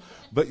now.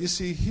 But you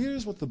see,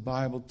 here's what the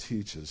Bible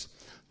teaches.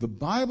 The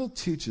Bible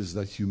teaches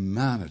that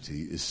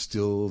humanity is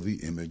still the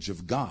image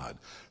of God.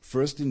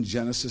 First in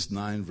Genesis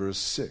 9, verse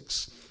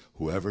 6.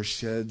 Whoever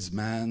sheds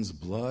man's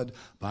blood,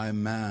 by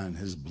man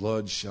his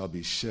blood shall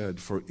be shed,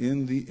 for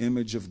in the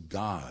image of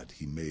God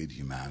he made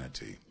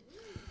humanity.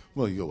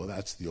 Well, you go, well,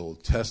 that's the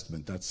Old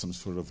Testament. That's some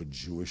sort of a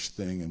Jewish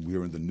thing, and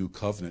we're in the New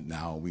Covenant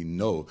now. We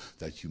know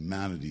that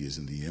humanity is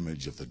in the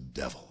image of the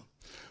devil.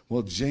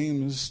 Well,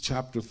 James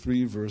chapter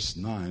 3, verse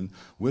 9,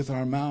 with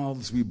our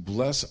mouths we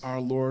bless our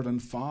Lord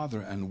and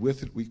Father, and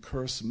with it we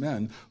curse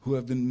men who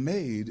have been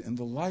made in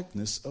the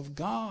likeness of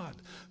God.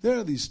 There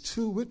are these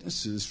two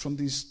witnesses from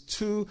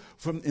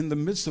in the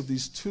midst of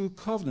these two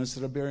covenants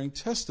that are bearing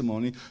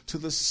testimony to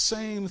the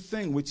same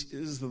thing, which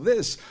is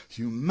this: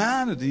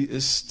 humanity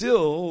is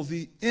still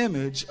the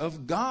image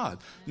of God.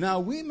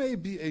 Now, we may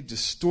be a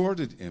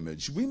distorted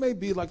image. We may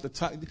be like the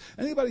type.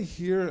 Anybody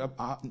here,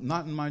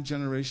 not in my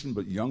generation,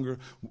 but younger,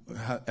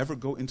 ever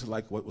go into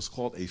like what was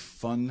called a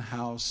fun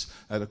house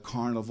at a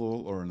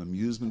carnival or an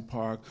amusement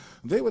park?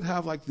 They would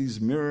have like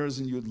these mirrors,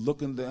 and you would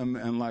look in them,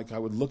 and like I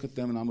would look at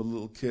them, and I'm a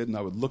little kid, and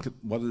I would look at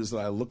what it is that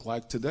I look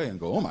like today and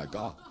go, oh my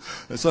God.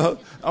 And so,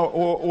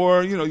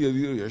 or you know,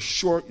 you're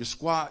short, you're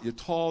squat, you're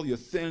tall, you're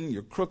thin,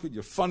 you're crooked,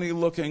 you're funny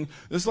looking.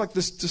 It's like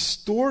this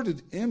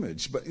distorted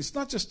image, but it's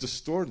not just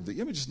distorted.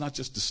 The image is not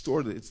just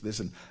distorted. There's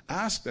an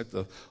aspect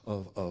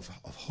of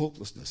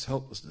hopelessness,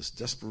 helplessness,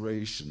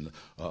 desperation,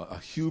 a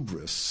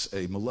hubris,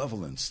 a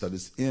malevolence that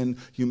is in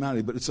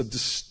humanity, but it's a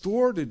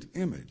distorted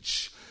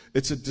image.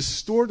 It's a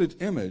distorted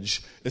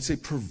image. It's a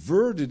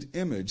perverted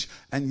image,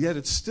 and yet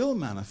it still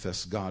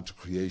manifests God to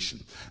creation.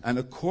 And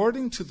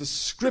according to the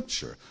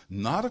Scripture,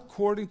 not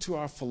according to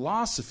our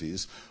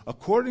philosophies,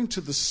 according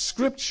to the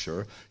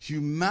Scripture,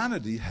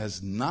 humanity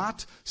has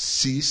not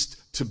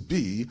ceased to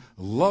be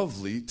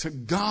lovely to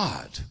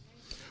God.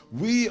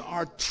 We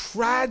are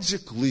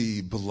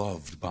tragically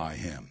beloved by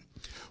Him.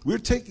 We're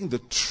taking the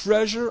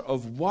treasure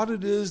of what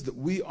it is that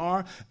we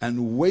are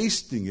and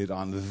wasting it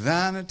on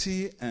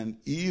vanity and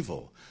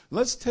evil.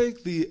 Let's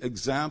take the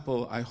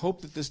example. I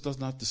hope that this does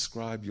not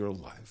describe your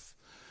life,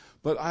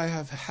 but I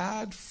have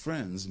had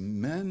friends,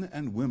 men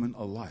and women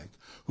alike,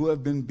 who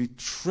have been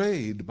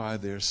betrayed by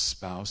their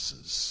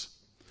spouses.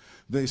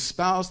 They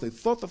thought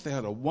that they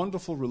had a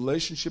wonderful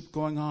relationship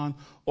going on.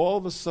 All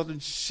of a sudden,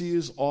 she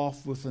is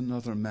off with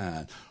another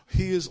man.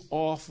 He is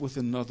off with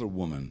another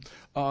woman.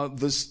 To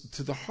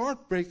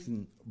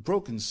the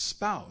broken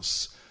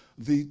spouse,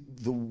 the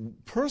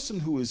person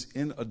who is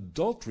in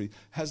adultery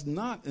has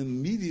not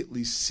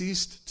immediately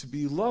ceased to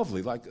be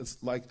lovely.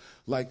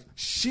 Like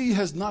she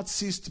has not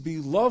ceased to be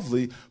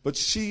lovely, but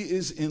she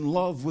is in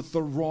love with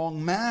the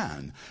wrong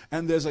man.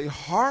 And there's a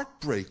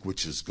heartbreak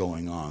which is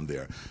going on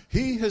there.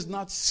 He has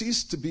not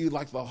ceased to be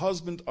like the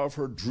husband of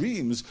her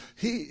dreams.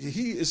 He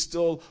is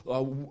still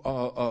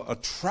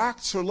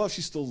attracts her love.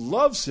 She still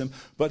loves him,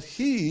 but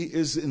he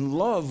is in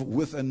love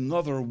with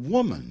another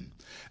woman.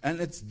 And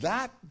it's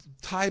that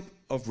type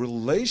of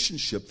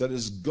relationship that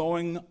is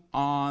going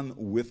on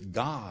with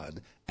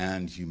God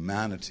and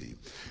humanity.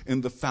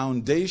 In the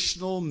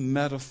foundational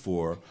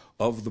metaphor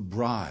of the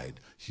bride,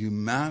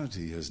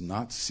 humanity has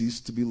not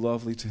ceased to be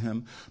lovely to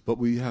him, but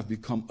we have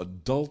become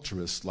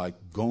adulterous like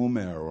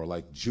Gomer or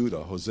like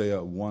Judah,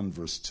 Hosea 1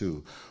 verse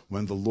 2.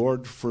 When the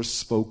Lord first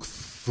spoke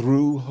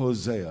through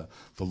Hosea,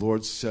 the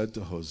Lord said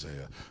to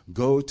Hosea,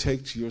 "Go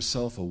take to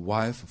yourself a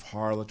wife of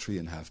harlotry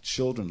and have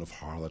children of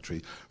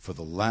harlotry, for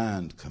the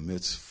land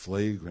commits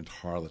flagrant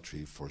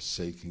harlotry,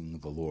 forsaking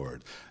the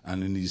Lord."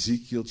 And in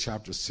Ezekiel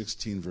chapter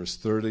 16 verse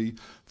 30,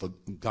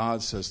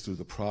 God says through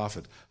the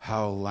prophet,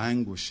 "How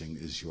languishing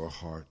is your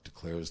heart,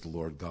 declares the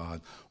Lord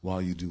God,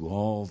 while you do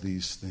all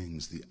these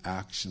things, the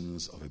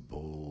actions of a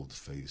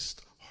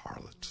bold-faced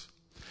harlot."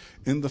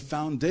 In the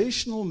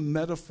foundational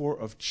metaphor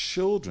of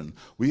children,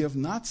 we have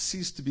not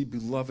ceased to be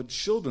beloved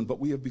children, but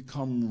we have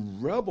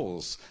become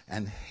rebels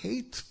and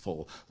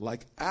hateful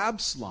like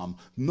Absalom.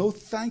 No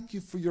thank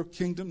you for your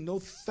kingdom. No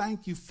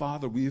thank you,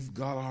 Father. We've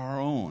got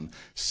our own.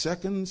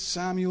 2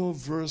 Samuel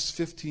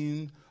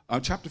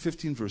chapter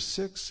 15, verse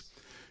 6.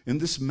 In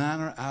this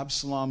manner,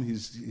 Absalom,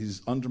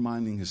 he's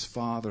undermining his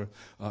father.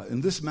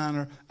 In this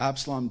manner,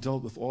 Absalom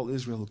dealt with all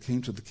Israel who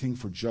came to the king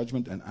for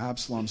judgment, and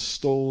Absalom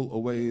stole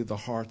away the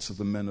hearts of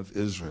the men of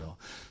Israel.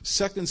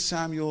 2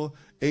 Samuel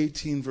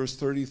 18, verse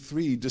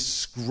 33,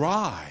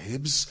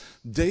 describes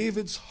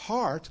David's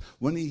heart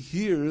when he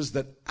hears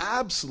that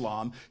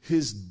Absalom,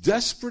 his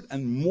desperate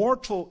and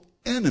mortal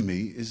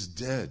enemy, is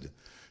dead.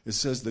 It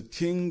says the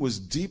king was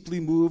deeply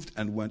moved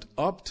and went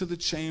up to the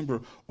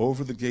chamber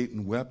over the gate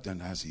and wept.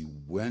 And as he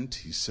went,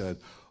 he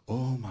said,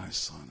 "Oh, my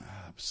son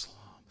Absalom,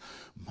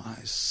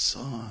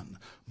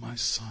 my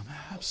son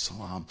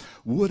Absalom,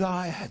 would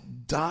I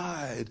had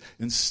died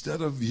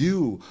instead of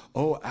you,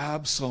 O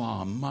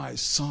Absalom, my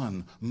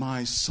son,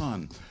 my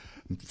son."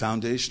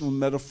 Foundational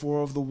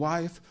metaphor of the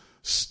wife,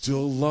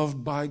 still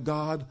loved by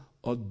God,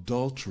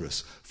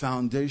 adulteress.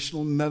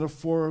 Foundational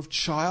metaphor of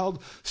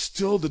child,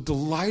 still the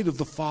delight of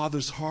the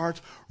father's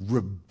heart,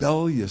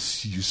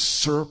 rebellious,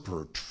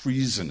 usurper,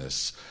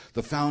 treasonous.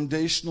 The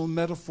foundational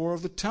metaphor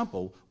of the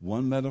temple,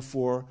 one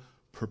metaphor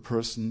per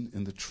person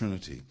in the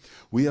Trinity.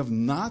 We have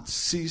not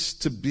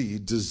ceased to be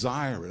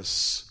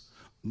desirous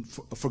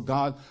for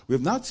God. We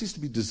have not ceased to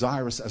be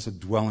desirous as a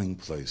dwelling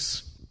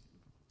place.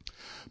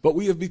 But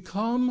we have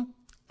become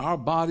our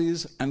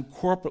bodies and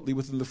corporately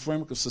within the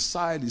framework of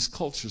societies,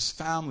 cultures,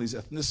 families,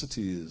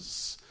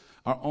 ethnicities,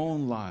 our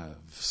own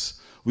lives.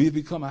 We have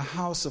become a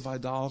house of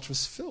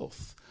idolatrous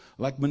filth,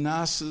 like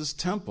Manasseh's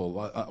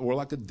temple, or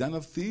like a den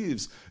of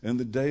thieves in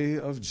the day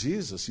of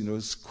Jesus.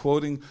 It's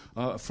quoting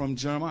from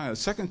Jeremiah.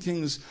 2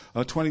 Kings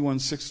 21,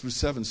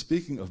 6-7,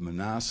 speaking of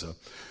Manasseh,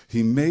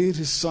 he made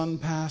his son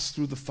pass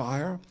through the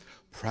fire,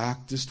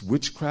 practiced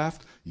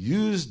witchcraft,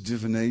 used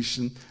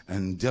divination,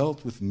 and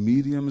dealt with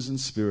mediums and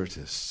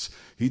spiritists.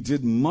 He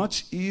did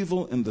much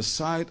evil in the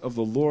sight of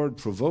the Lord,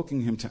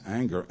 provoking him to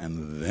anger,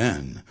 and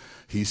then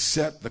he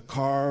set the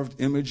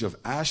carved image of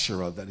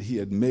Asherah that he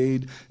had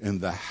made in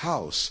the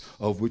house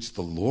of which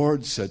the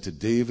Lord said to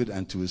David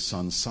and to his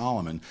son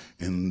Solomon,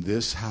 in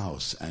this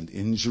house and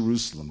in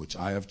Jerusalem, which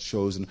I have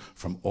chosen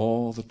from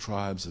all the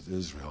tribes of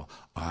Israel,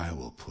 I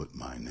will put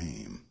my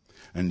name.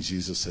 And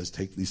Jesus says,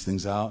 take these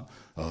things out.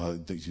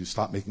 You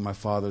stop making my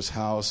Father's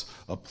house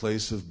a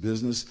place of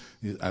business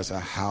as a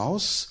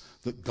house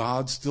that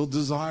God still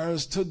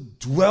desires to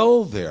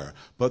dwell there.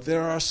 But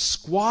there are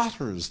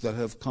squatters that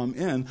have come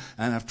in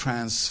and have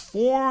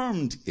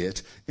transformed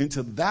it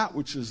into that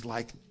which is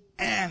like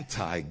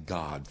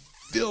anti-God,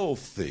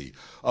 filthy,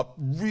 a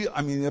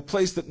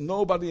place that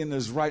nobody in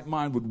his right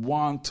mind would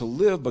want to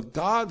live, but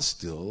God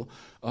still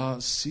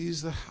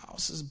sees the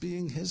house as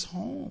being his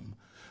home.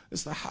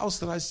 It's the house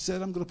that I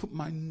said I'm going to put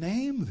my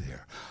name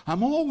there.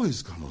 I'm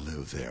always going to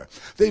live there.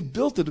 They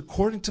built it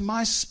according to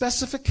my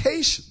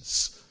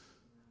specifications.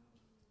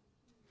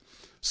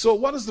 So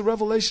what is the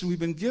revelation we've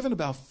been given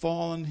about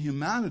fallen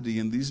humanity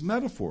in these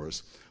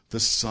metaphors? The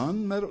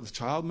the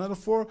child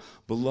metaphor,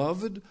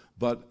 beloved,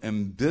 but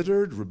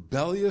embittered,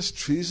 rebellious,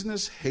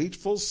 treasonous,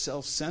 hateful,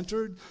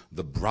 self-centered.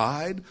 The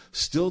bride,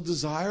 still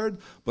desired,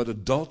 but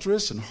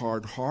adulterous and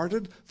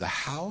hard-hearted. The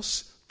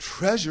house,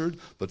 treasured,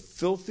 but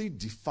filthy,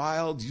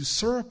 defiled,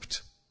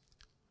 usurped.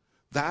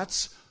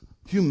 That's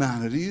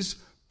humanity's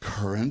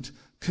current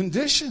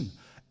condition.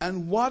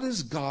 And what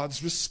is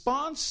God's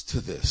response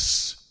to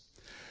this?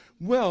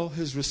 Well,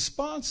 his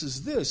response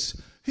is this.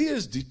 He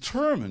is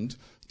determined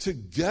to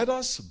get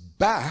us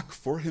back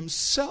for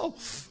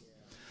himself.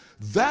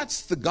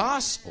 That's the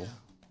gospel.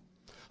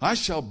 I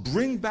shall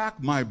bring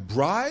back my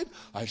bride.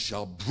 I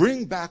shall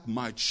bring back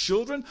my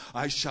children.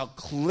 I shall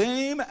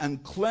claim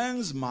and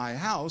cleanse my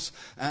house.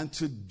 And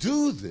to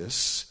do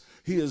this,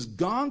 he has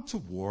gone to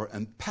war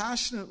and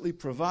passionately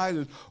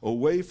provided a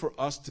way for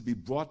us to be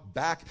brought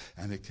back.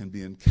 And it can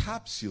be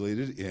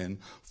encapsulated in,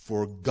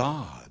 for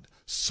God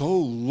so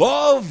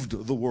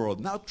loved the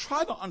world. Now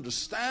try to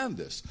understand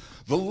this.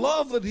 The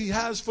love that he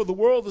has for the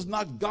world is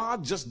not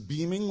God just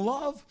beaming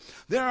love.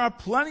 There are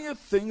plenty of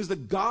things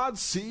that God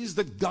sees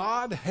that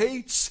God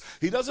hates.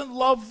 He doesn't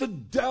love the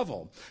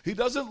devil. He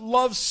doesn't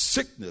love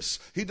sickness.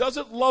 He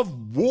doesn't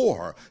love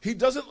war. He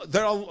does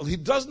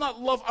not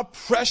love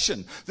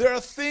oppression. There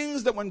are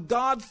things that when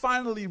God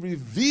finally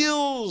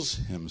reveals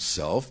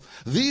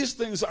himself, these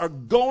things are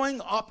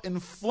going up in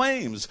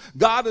flames.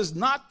 God is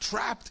not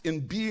trapped in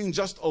being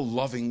just a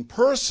loving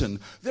person.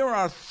 There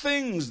are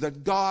things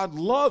that God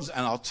loves,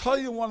 and I'll tell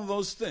you one of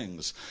those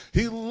things.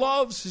 He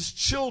loves his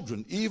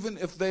children even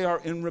if they are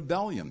in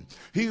rebellion.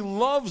 He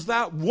loves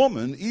that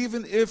woman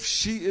even if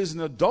she is in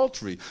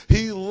adultery.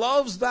 He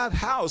loves that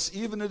house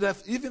even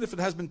if it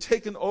has been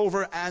taken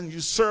over and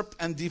usurped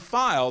and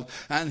defiled.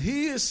 And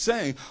he is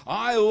saying,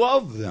 I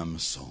love them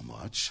so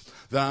much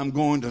that I'm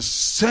going to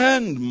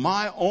send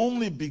my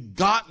only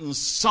begotten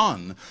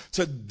Son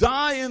to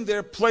die in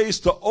their place,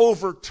 to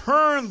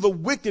overturn the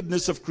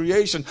wickedness of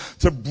creation,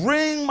 to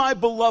bring my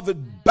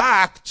beloved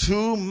back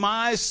to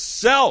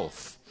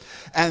myself.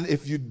 And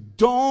if you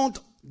don't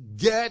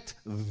get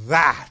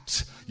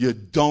that, you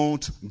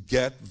don't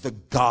get the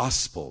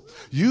gospel.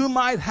 You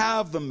might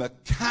have the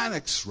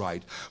mechanics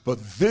right, but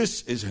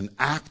this is an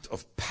act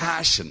of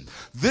passion.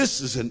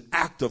 This is an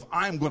act of,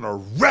 I'm going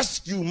to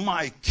rescue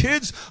my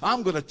kids.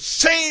 I'm going to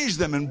change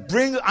them and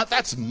bring,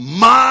 that's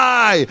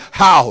my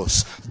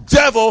house.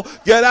 Devil,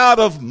 get out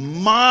of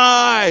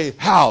my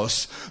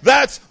house.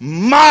 That's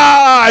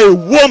my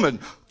woman.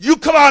 You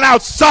come on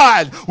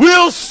outside.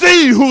 We'll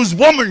see whose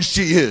woman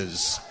she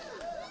is.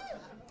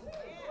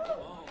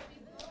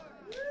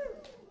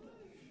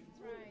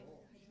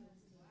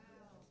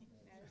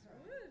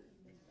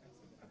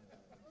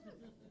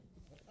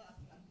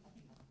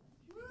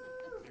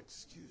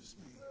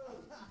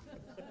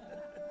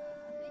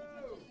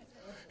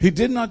 He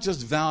did not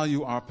just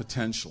value our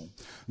potential.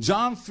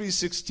 John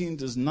 3:16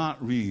 does not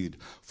read,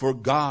 "For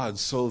God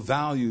so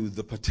valued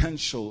the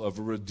potential of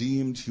a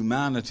redeemed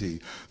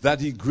humanity that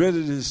he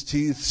gritted his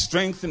teeth,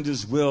 strengthened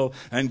his will,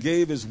 and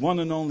gave his one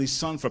and only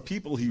Son for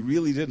people he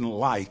really didn't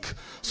like,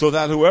 so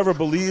that whoever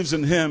believes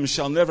in him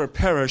shall never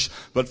perish,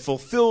 but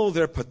fulfill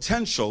their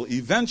potential,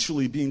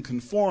 eventually being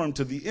conformed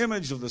to the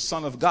image of the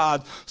Son of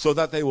God, so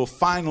that they will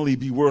finally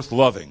be worth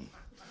loving."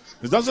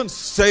 It doesn't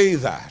say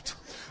that.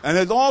 And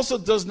it also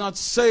does not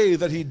say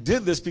that he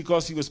did this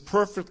because he was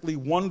perfectly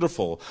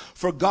wonderful.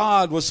 For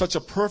God was such a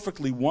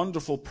perfectly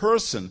wonderful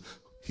person.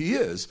 He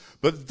is.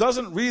 But it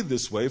doesn't read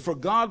this way. For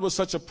God was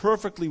such a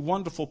perfectly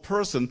wonderful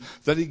person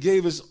that he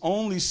gave his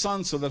only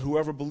Son so that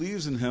whoever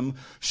believes in him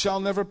shall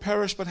never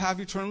perish but have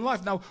eternal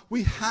life. Now,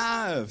 we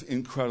have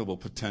incredible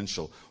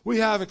potential. We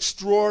have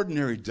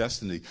extraordinary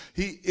destiny.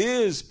 He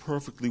is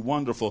perfectly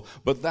wonderful,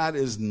 but that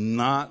is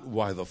not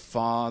why the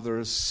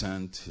Father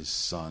sent his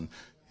Son.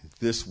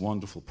 This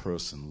wonderful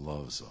person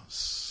loves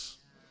us.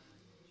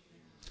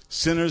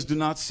 Sinners do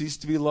not cease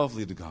to be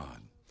lovely to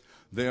God.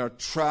 They are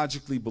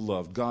tragically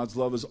beloved. God's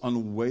love is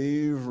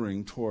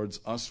unwavering towards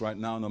us right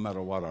now, no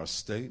matter what our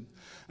state.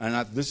 And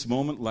at this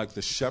moment, like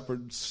the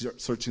shepherd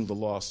searching the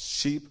lost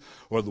sheep,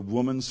 or the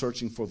woman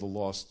searching for the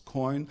lost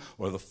coin,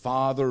 or the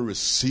father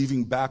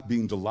receiving back,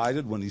 being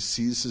delighted when he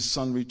sees his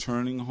son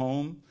returning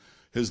home,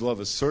 his love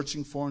is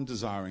searching for and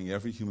desiring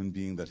every human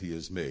being that he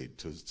has made.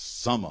 To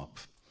sum up,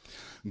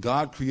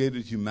 God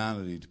created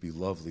humanity to be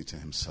lovely to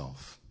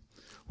himself.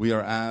 We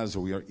are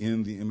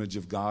in the image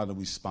of God, and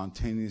we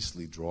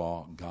spontaneously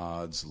draw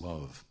God's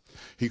love.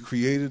 He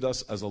created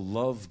us as a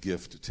love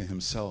gift to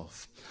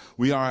himself.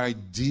 We are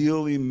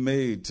ideally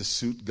made to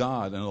suit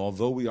God, and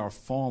although we are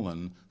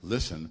fallen,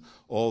 listen,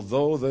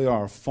 although they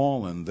are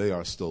fallen, they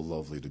are still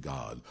lovely to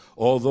God.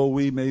 Although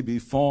we may be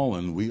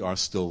fallen, we are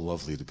still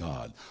lovely to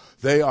God.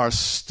 They are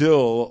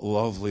still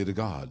lovely to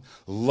God.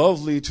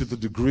 Lovely to the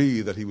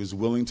degree that he was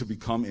willing to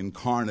become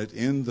incarnate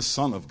in the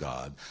Son of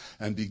God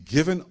and be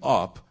given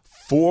up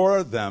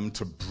for them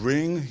to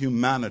bring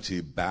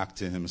humanity back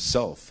to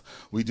himself.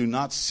 We do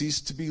not cease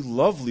to be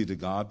lovely to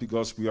God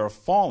because we are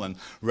fallen.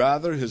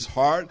 Rather, his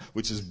heart,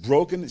 which is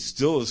broken,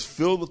 still is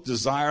filled with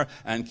desire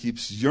and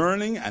keeps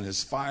yearning, and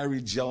his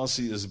fiery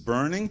jealousy is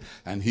burning,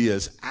 and he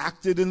has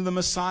acted in the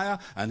Messiah,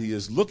 and he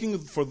is looking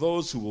for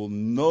those who will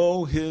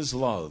know his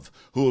love,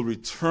 who will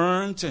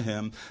return to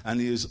him, and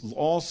he is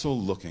also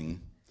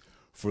looking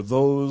for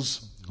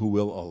those who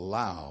will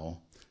allow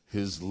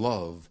his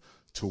love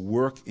to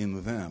work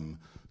in them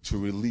to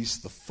release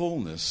the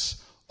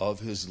fullness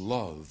of his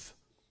love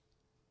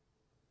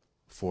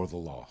for the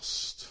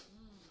lost.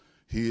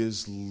 He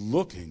is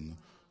looking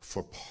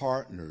for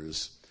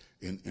partners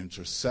in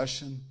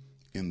intercession,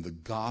 in the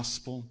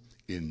gospel,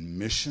 in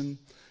mission.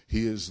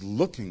 He is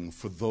looking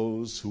for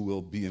those who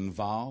will be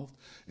involved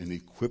in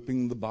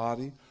equipping the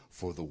body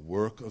for the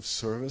work of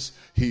service.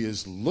 He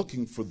is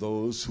looking for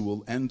those who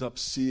will end up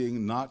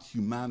seeing not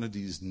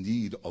humanity's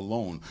need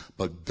alone,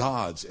 but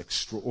God's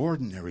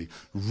extraordinary,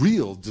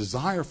 real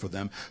desire for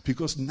them,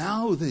 because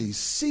now they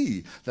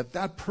see that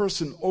that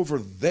person over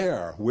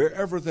there,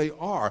 wherever they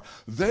are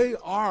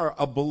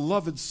a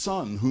beloved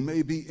son who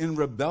may be in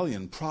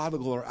rebellion,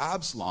 prodigal or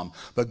Absalom,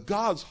 but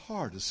God's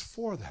heart is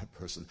for that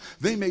person.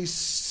 They may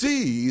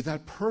see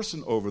that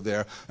person over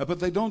there, but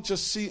they don't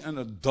just see an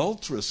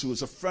adulteress who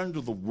is a friend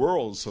of the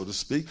world, so to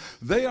speak.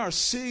 They are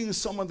seeing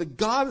someone that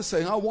God is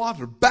saying, I want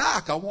her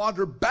back. I want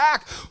her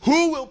back.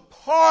 Who will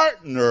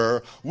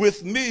partner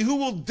with me? Who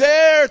will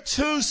dare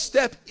to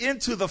step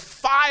into the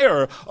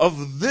fire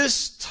of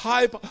this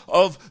type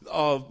of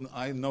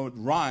I know it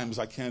rhymes.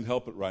 I can't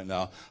help it right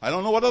now. I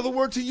don't know what other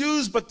word to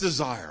use but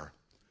desire.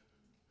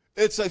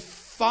 It's a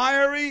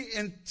fiery,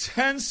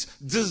 intense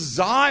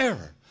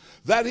desire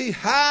that he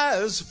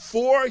has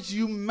for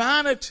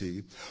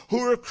humanity,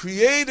 who are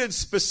created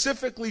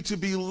specifically to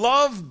be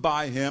loved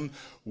by him,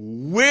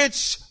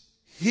 which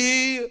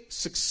he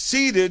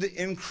succeeded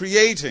in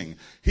creating.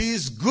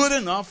 He's good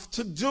enough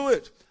to do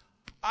it.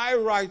 I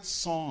write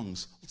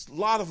songs. A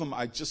lot of them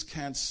I just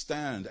can't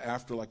stand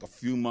after like a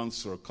few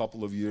months or a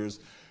couple of years.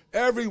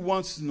 Every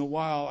once in a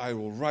while I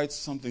will write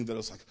something that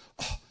is like,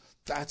 oh,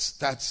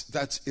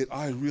 that's it.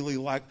 I really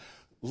like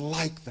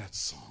that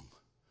song.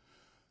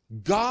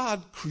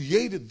 God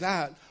created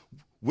that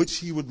which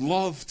he would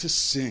love to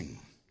sing.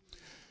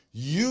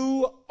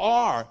 You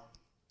are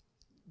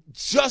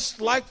just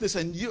like this,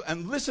 and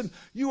listen,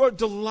 you are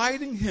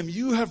delighting him.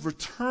 You have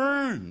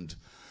returned.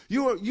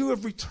 You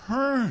have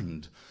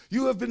returned.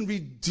 You have been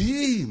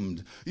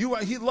redeemed.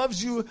 He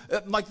loves you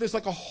like there's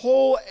like a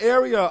whole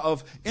area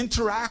of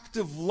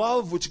interactive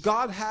love which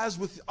God has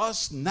with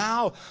us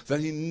now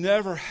that he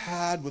never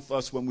had with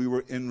us when we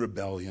were in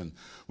rebellion,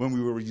 when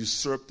we were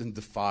usurped and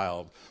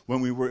defiled,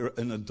 when we were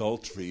in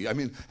adultery.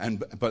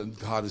 But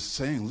God is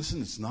saying,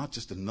 listen, it's not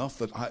just enough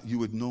that you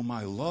would know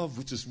my love,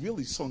 which is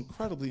really so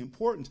incredibly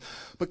important,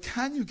 but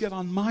can you get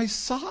on my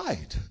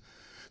side?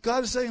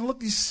 God is saying,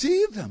 look, you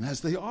see them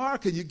as they are.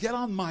 Can you get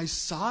on my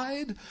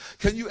side?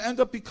 Can you end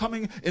up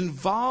becoming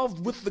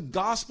involved with the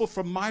gospel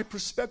from my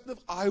perspective?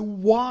 I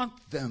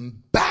want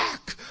them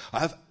back.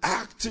 I've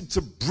acted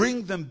to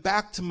bring them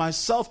back to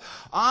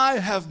myself. I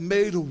have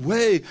made a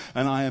way,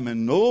 and I am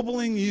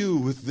ennobling you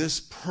with this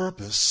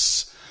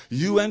purpose.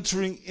 You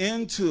entering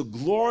into the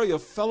glory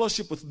of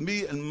fellowship with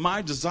me and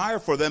my desire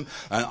for them,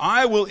 and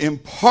I will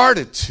impart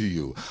it to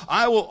you.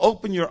 I will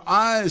open your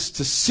eyes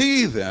to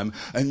see them,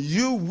 and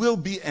you will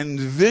be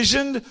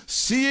envisioned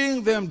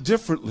seeing them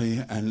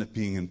differently and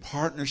being in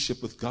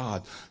partnership with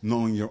God,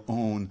 knowing your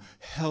own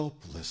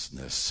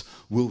helplessness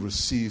will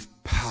receive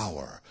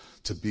power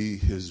to be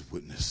his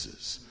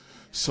witnesses.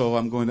 So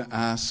I'm going to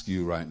ask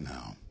you right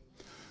now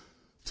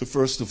to,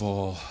 first of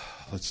all,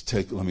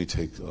 let me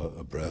take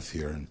a breath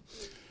here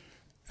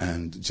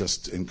and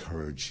just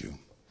encourage you.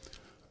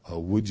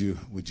 Would you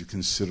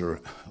consider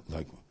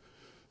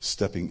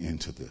stepping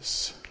into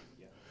this?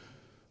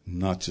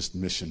 Not just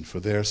mission for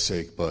their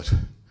sake, but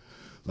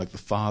like the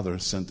Father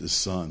sent his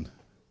Son,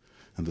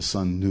 and the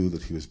Son knew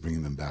that he was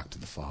bringing them back to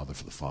the Father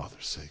for the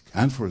Father's sake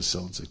and for his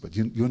own sake. But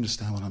you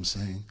understand what I'm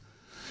saying?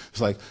 It's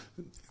like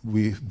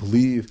we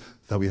believe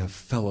that we have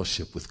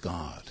fellowship with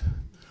God.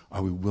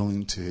 Are we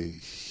willing to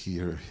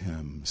hear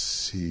him,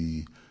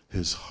 see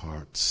his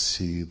heart,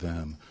 see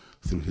them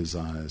through his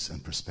eyes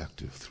and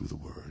perspective through the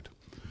word?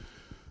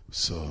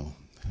 So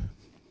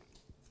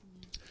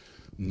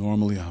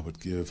normally I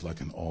would give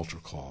like an altar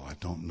call. I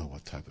don't know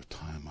what type of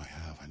time I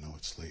have. I know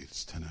it's late.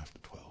 It's 10 after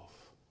 12.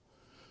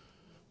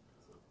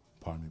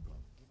 Pardon me,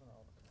 brother.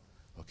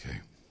 Okay.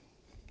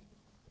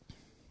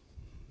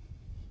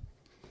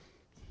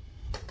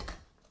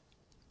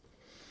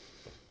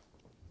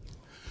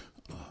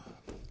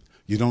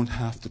 You don't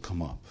have to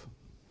come up.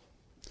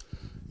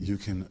 You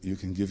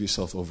can give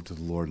yourself over to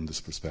the Lord in this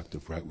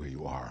perspective right where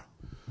you are.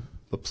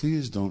 But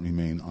please don't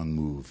remain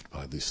unmoved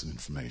by this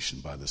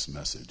information, by this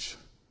message.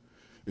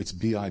 It's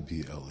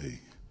B-I-B-L-E.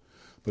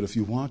 But if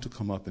you want to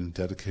come up and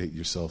dedicate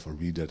yourself or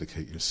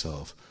rededicate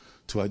yourself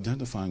to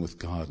identifying with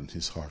God and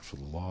his heart for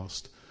the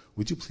lost,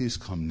 would you please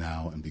come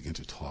now and begin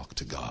to talk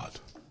to God?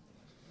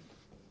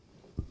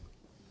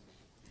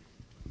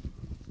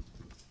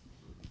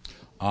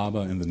 Abba,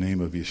 in the name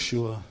of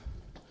Yeshua,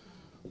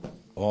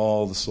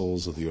 all the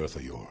souls of the earth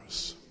are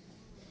yours.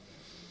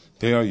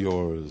 They are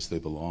yours. They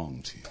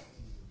belong to you.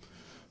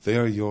 They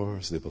are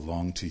yours. They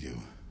belong to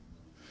you.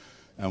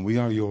 And we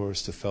are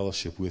yours to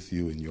fellowship with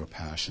you in your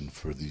passion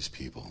for these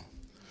people.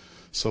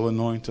 So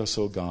anoint us,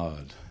 O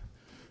God,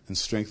 and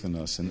strengthen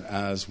us. And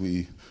as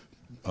we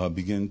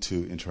begin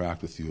to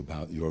interact with you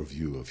about your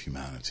view of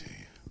humanity,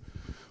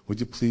 would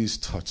you please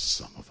touch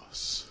some of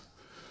us?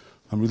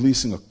 I'm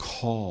releasing a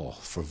call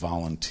for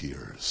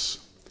volunteers.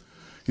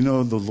 You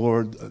know, the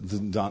Lord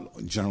did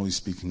not, generally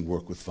speaking,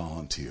 work with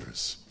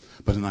volunteers.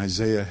 But in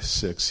Isaiah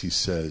 6, he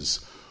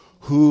says,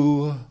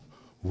 "Who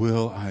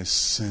will I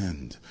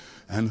send?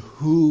 And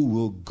who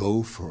will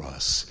go for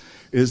us?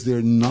 Is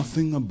there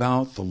nothing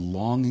about the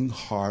longing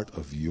heart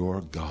of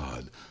your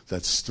God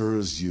that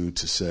stirs you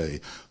to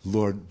say,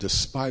 Lord,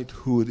 despite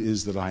who it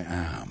is that I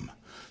am,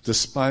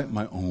 despite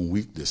my own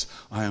weakness,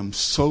 I am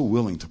so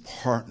willing to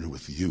partner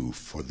with you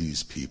for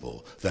these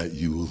people that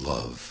you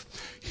love.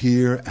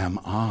 Here am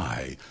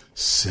I.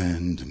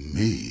 Send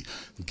me.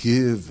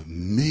 Give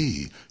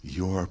me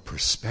your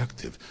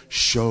perspective.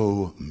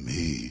 Show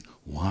me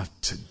what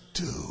to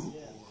do."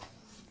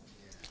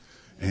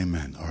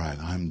 Amen. All right,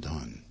 I'm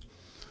done.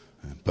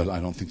 But I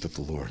don't think that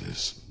the Lord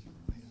is.